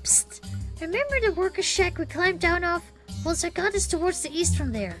 Psst! Remember the worker shack we climbed down off? Well, Zagat is towards the east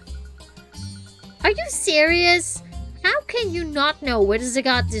from there. Are you serious? How can you not know where the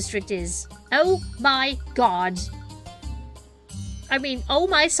Zagat district is? Oh my god. I mean, oh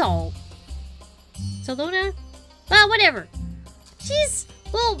my soul. So Luna? Well, whatever.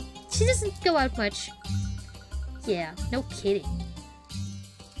 She doesn't go out much. Yeah, no kidding.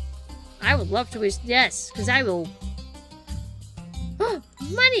 I would love to wish, yes, because I will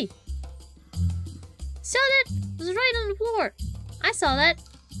Money! Saw that? It was right on the floor. I saw that.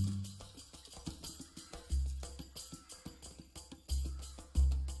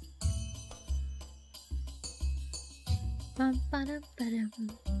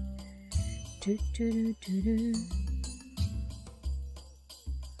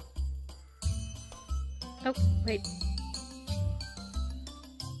 Oh, wait.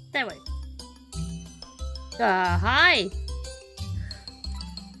 That way. Hi.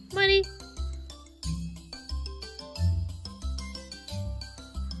 Money.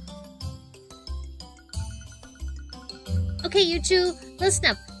 Okay, you two, listen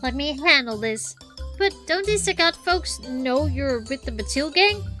up. Let me handle this. But don't these Zagat folks know you're with the Batil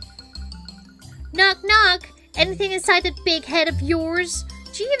gang? Knock knock! Anything inside that big head of yours?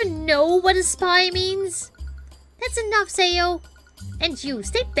 Do you even know what a spy means? That's enough, Sayo. And you,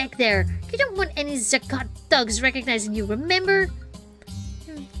 stay back there. You don't want any Zagat thugs recognizing you, remember?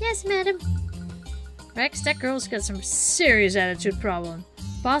 Yes, madam. Rex, that girl's got some serious attitude problem.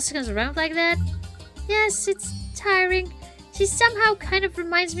 Bossing us around like that? Yes, it's tiring. She somehow kind of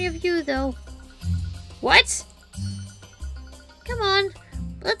reminds me of you, though. What? Come on.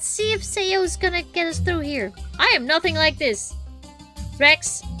 Let's see if Sayo's gonna get us through here. I am nothing like this.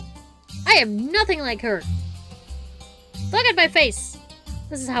 Rex, I am nothing like her. Look at my face.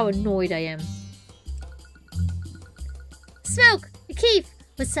 This is how annoyed I am. Smoke! Keith!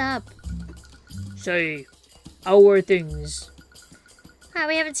 What's up? Say, how are things?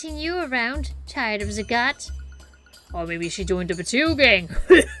 We haven't seen you around. Tired of Zagat? Or maybe she joined the Batil gang.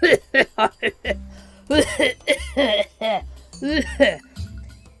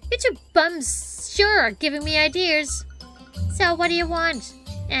 You two bums sure are giving me ideas. So what do you want?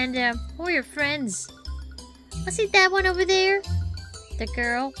 And who are your friends? I see that one over there. The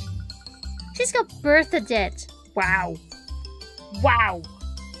girl. She's got birth debt. Wow. Wow.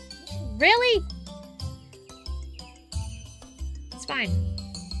 Really? It's fine.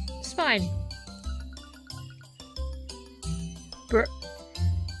 It's fine.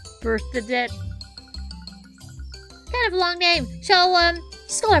 Birthday. Kind of a long name. So,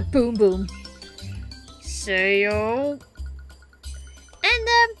 just call her Boom Boom. Sayo. And,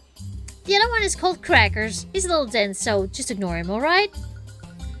 the other one is called Crackers. He's a little dense, so just ignore him, alright?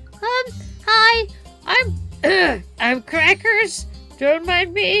 Hi. I'm Crackers. Don't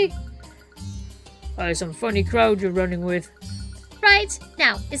mind me. Some funny crowd you're running with. Right.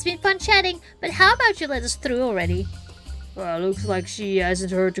 Now, it's been fun chatting, but how about you let us through already? Well, looks like she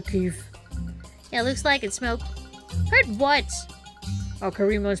hasn't heard the Keith. Yeah, looks like it, Smoke. Heard what?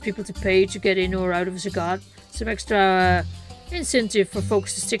 Kareem wants people to pay to get in or out of Zagat. Some extra incentive for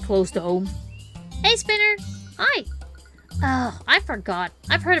folks to stick close to home. Hey, Spinner. Hi. Oh, I forgot.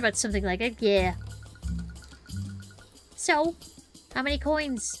 I've heard about something like it, yeah. So, how many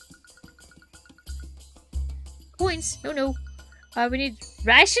coins? Coins? No. We need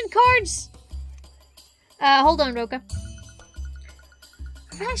ration cards? Hold on, Roka.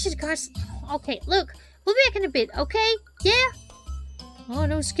 Ration cards? Okay, look. We'll be back in a bit, okay? Yeah? Oh,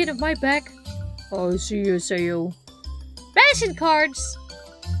 no skin of my back. Oh, see you, Sayo. Ration cards!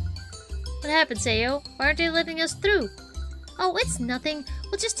 What happened, Sayo? Why aren't they letting us through? Oh, it's nothing.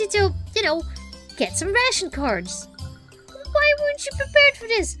 We'll just need to, get some ration cards. Why weren't you prepared for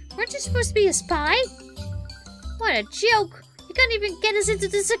this? Weren't you supposed to be a spy? What a joke! You can't even get us into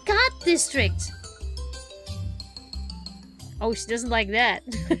the Zagat district. Oh, she doesn't like that.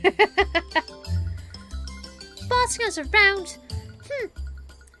 Bossing us around.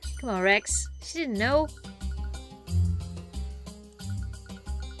 Come on, Rex. She didn't know.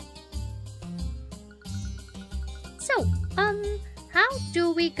 So, how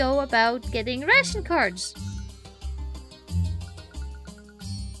do we go about getting ration cards?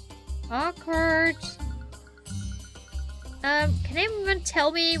 Awkward. Can anyone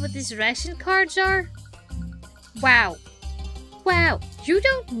tell me what these ration cards are? Wow, you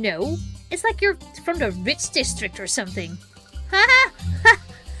don't know? It's like you're from the rich district or something.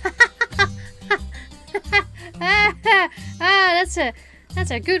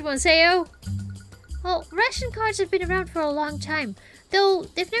 That's a good one, Sayo. Well, ration cards have been around for a long time, though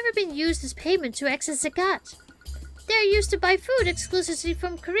they've never been used as payment to access Zagat. They're used to buy food exclusively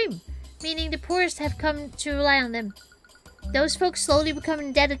from Kareem, meaning the poorest have come to rely on them. Those folks slowly become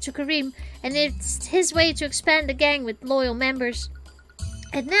indebted to Kareem, and it's his way to expand the gang with loyal members.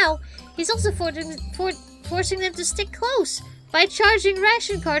 And now, he's also forcing them to stick close by charging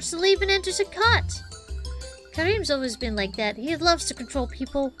ration cards to leave and enter Zagat. Kareem's always been like that. He loves to control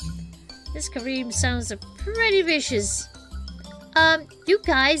people. This Kareem sounds pretty vicious. You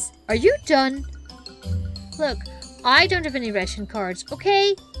guys, are you done? Look, I don't have any ration cards,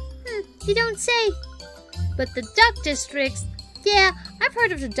 okay? You don't say. But the duck districts, yeah, I've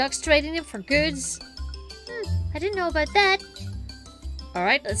heard of the ducks trading them for goods. I didn't know about that.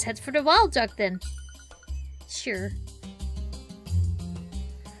 Alright, let's head for the wild duck then. Sure.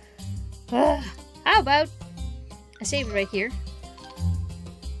 How about I save it right here.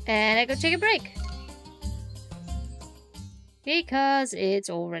 And I go take a break. Because it's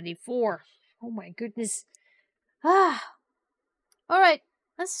already 4. Oh my goodness. Alright,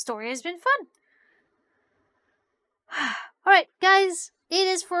 this story has been fun. Alright, guys, it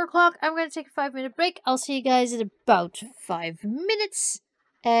is 4 o'clock. I'm going to take a 5-minute break. I'll see you guys in about 5 minutes.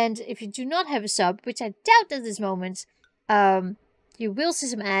 And if you do not have a sub, which I doubt at this moment, you will see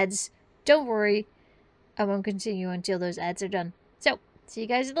some ads. Don't worry. I won't continue until those ads are done. So, see you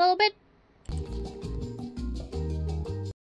guys in a little bit.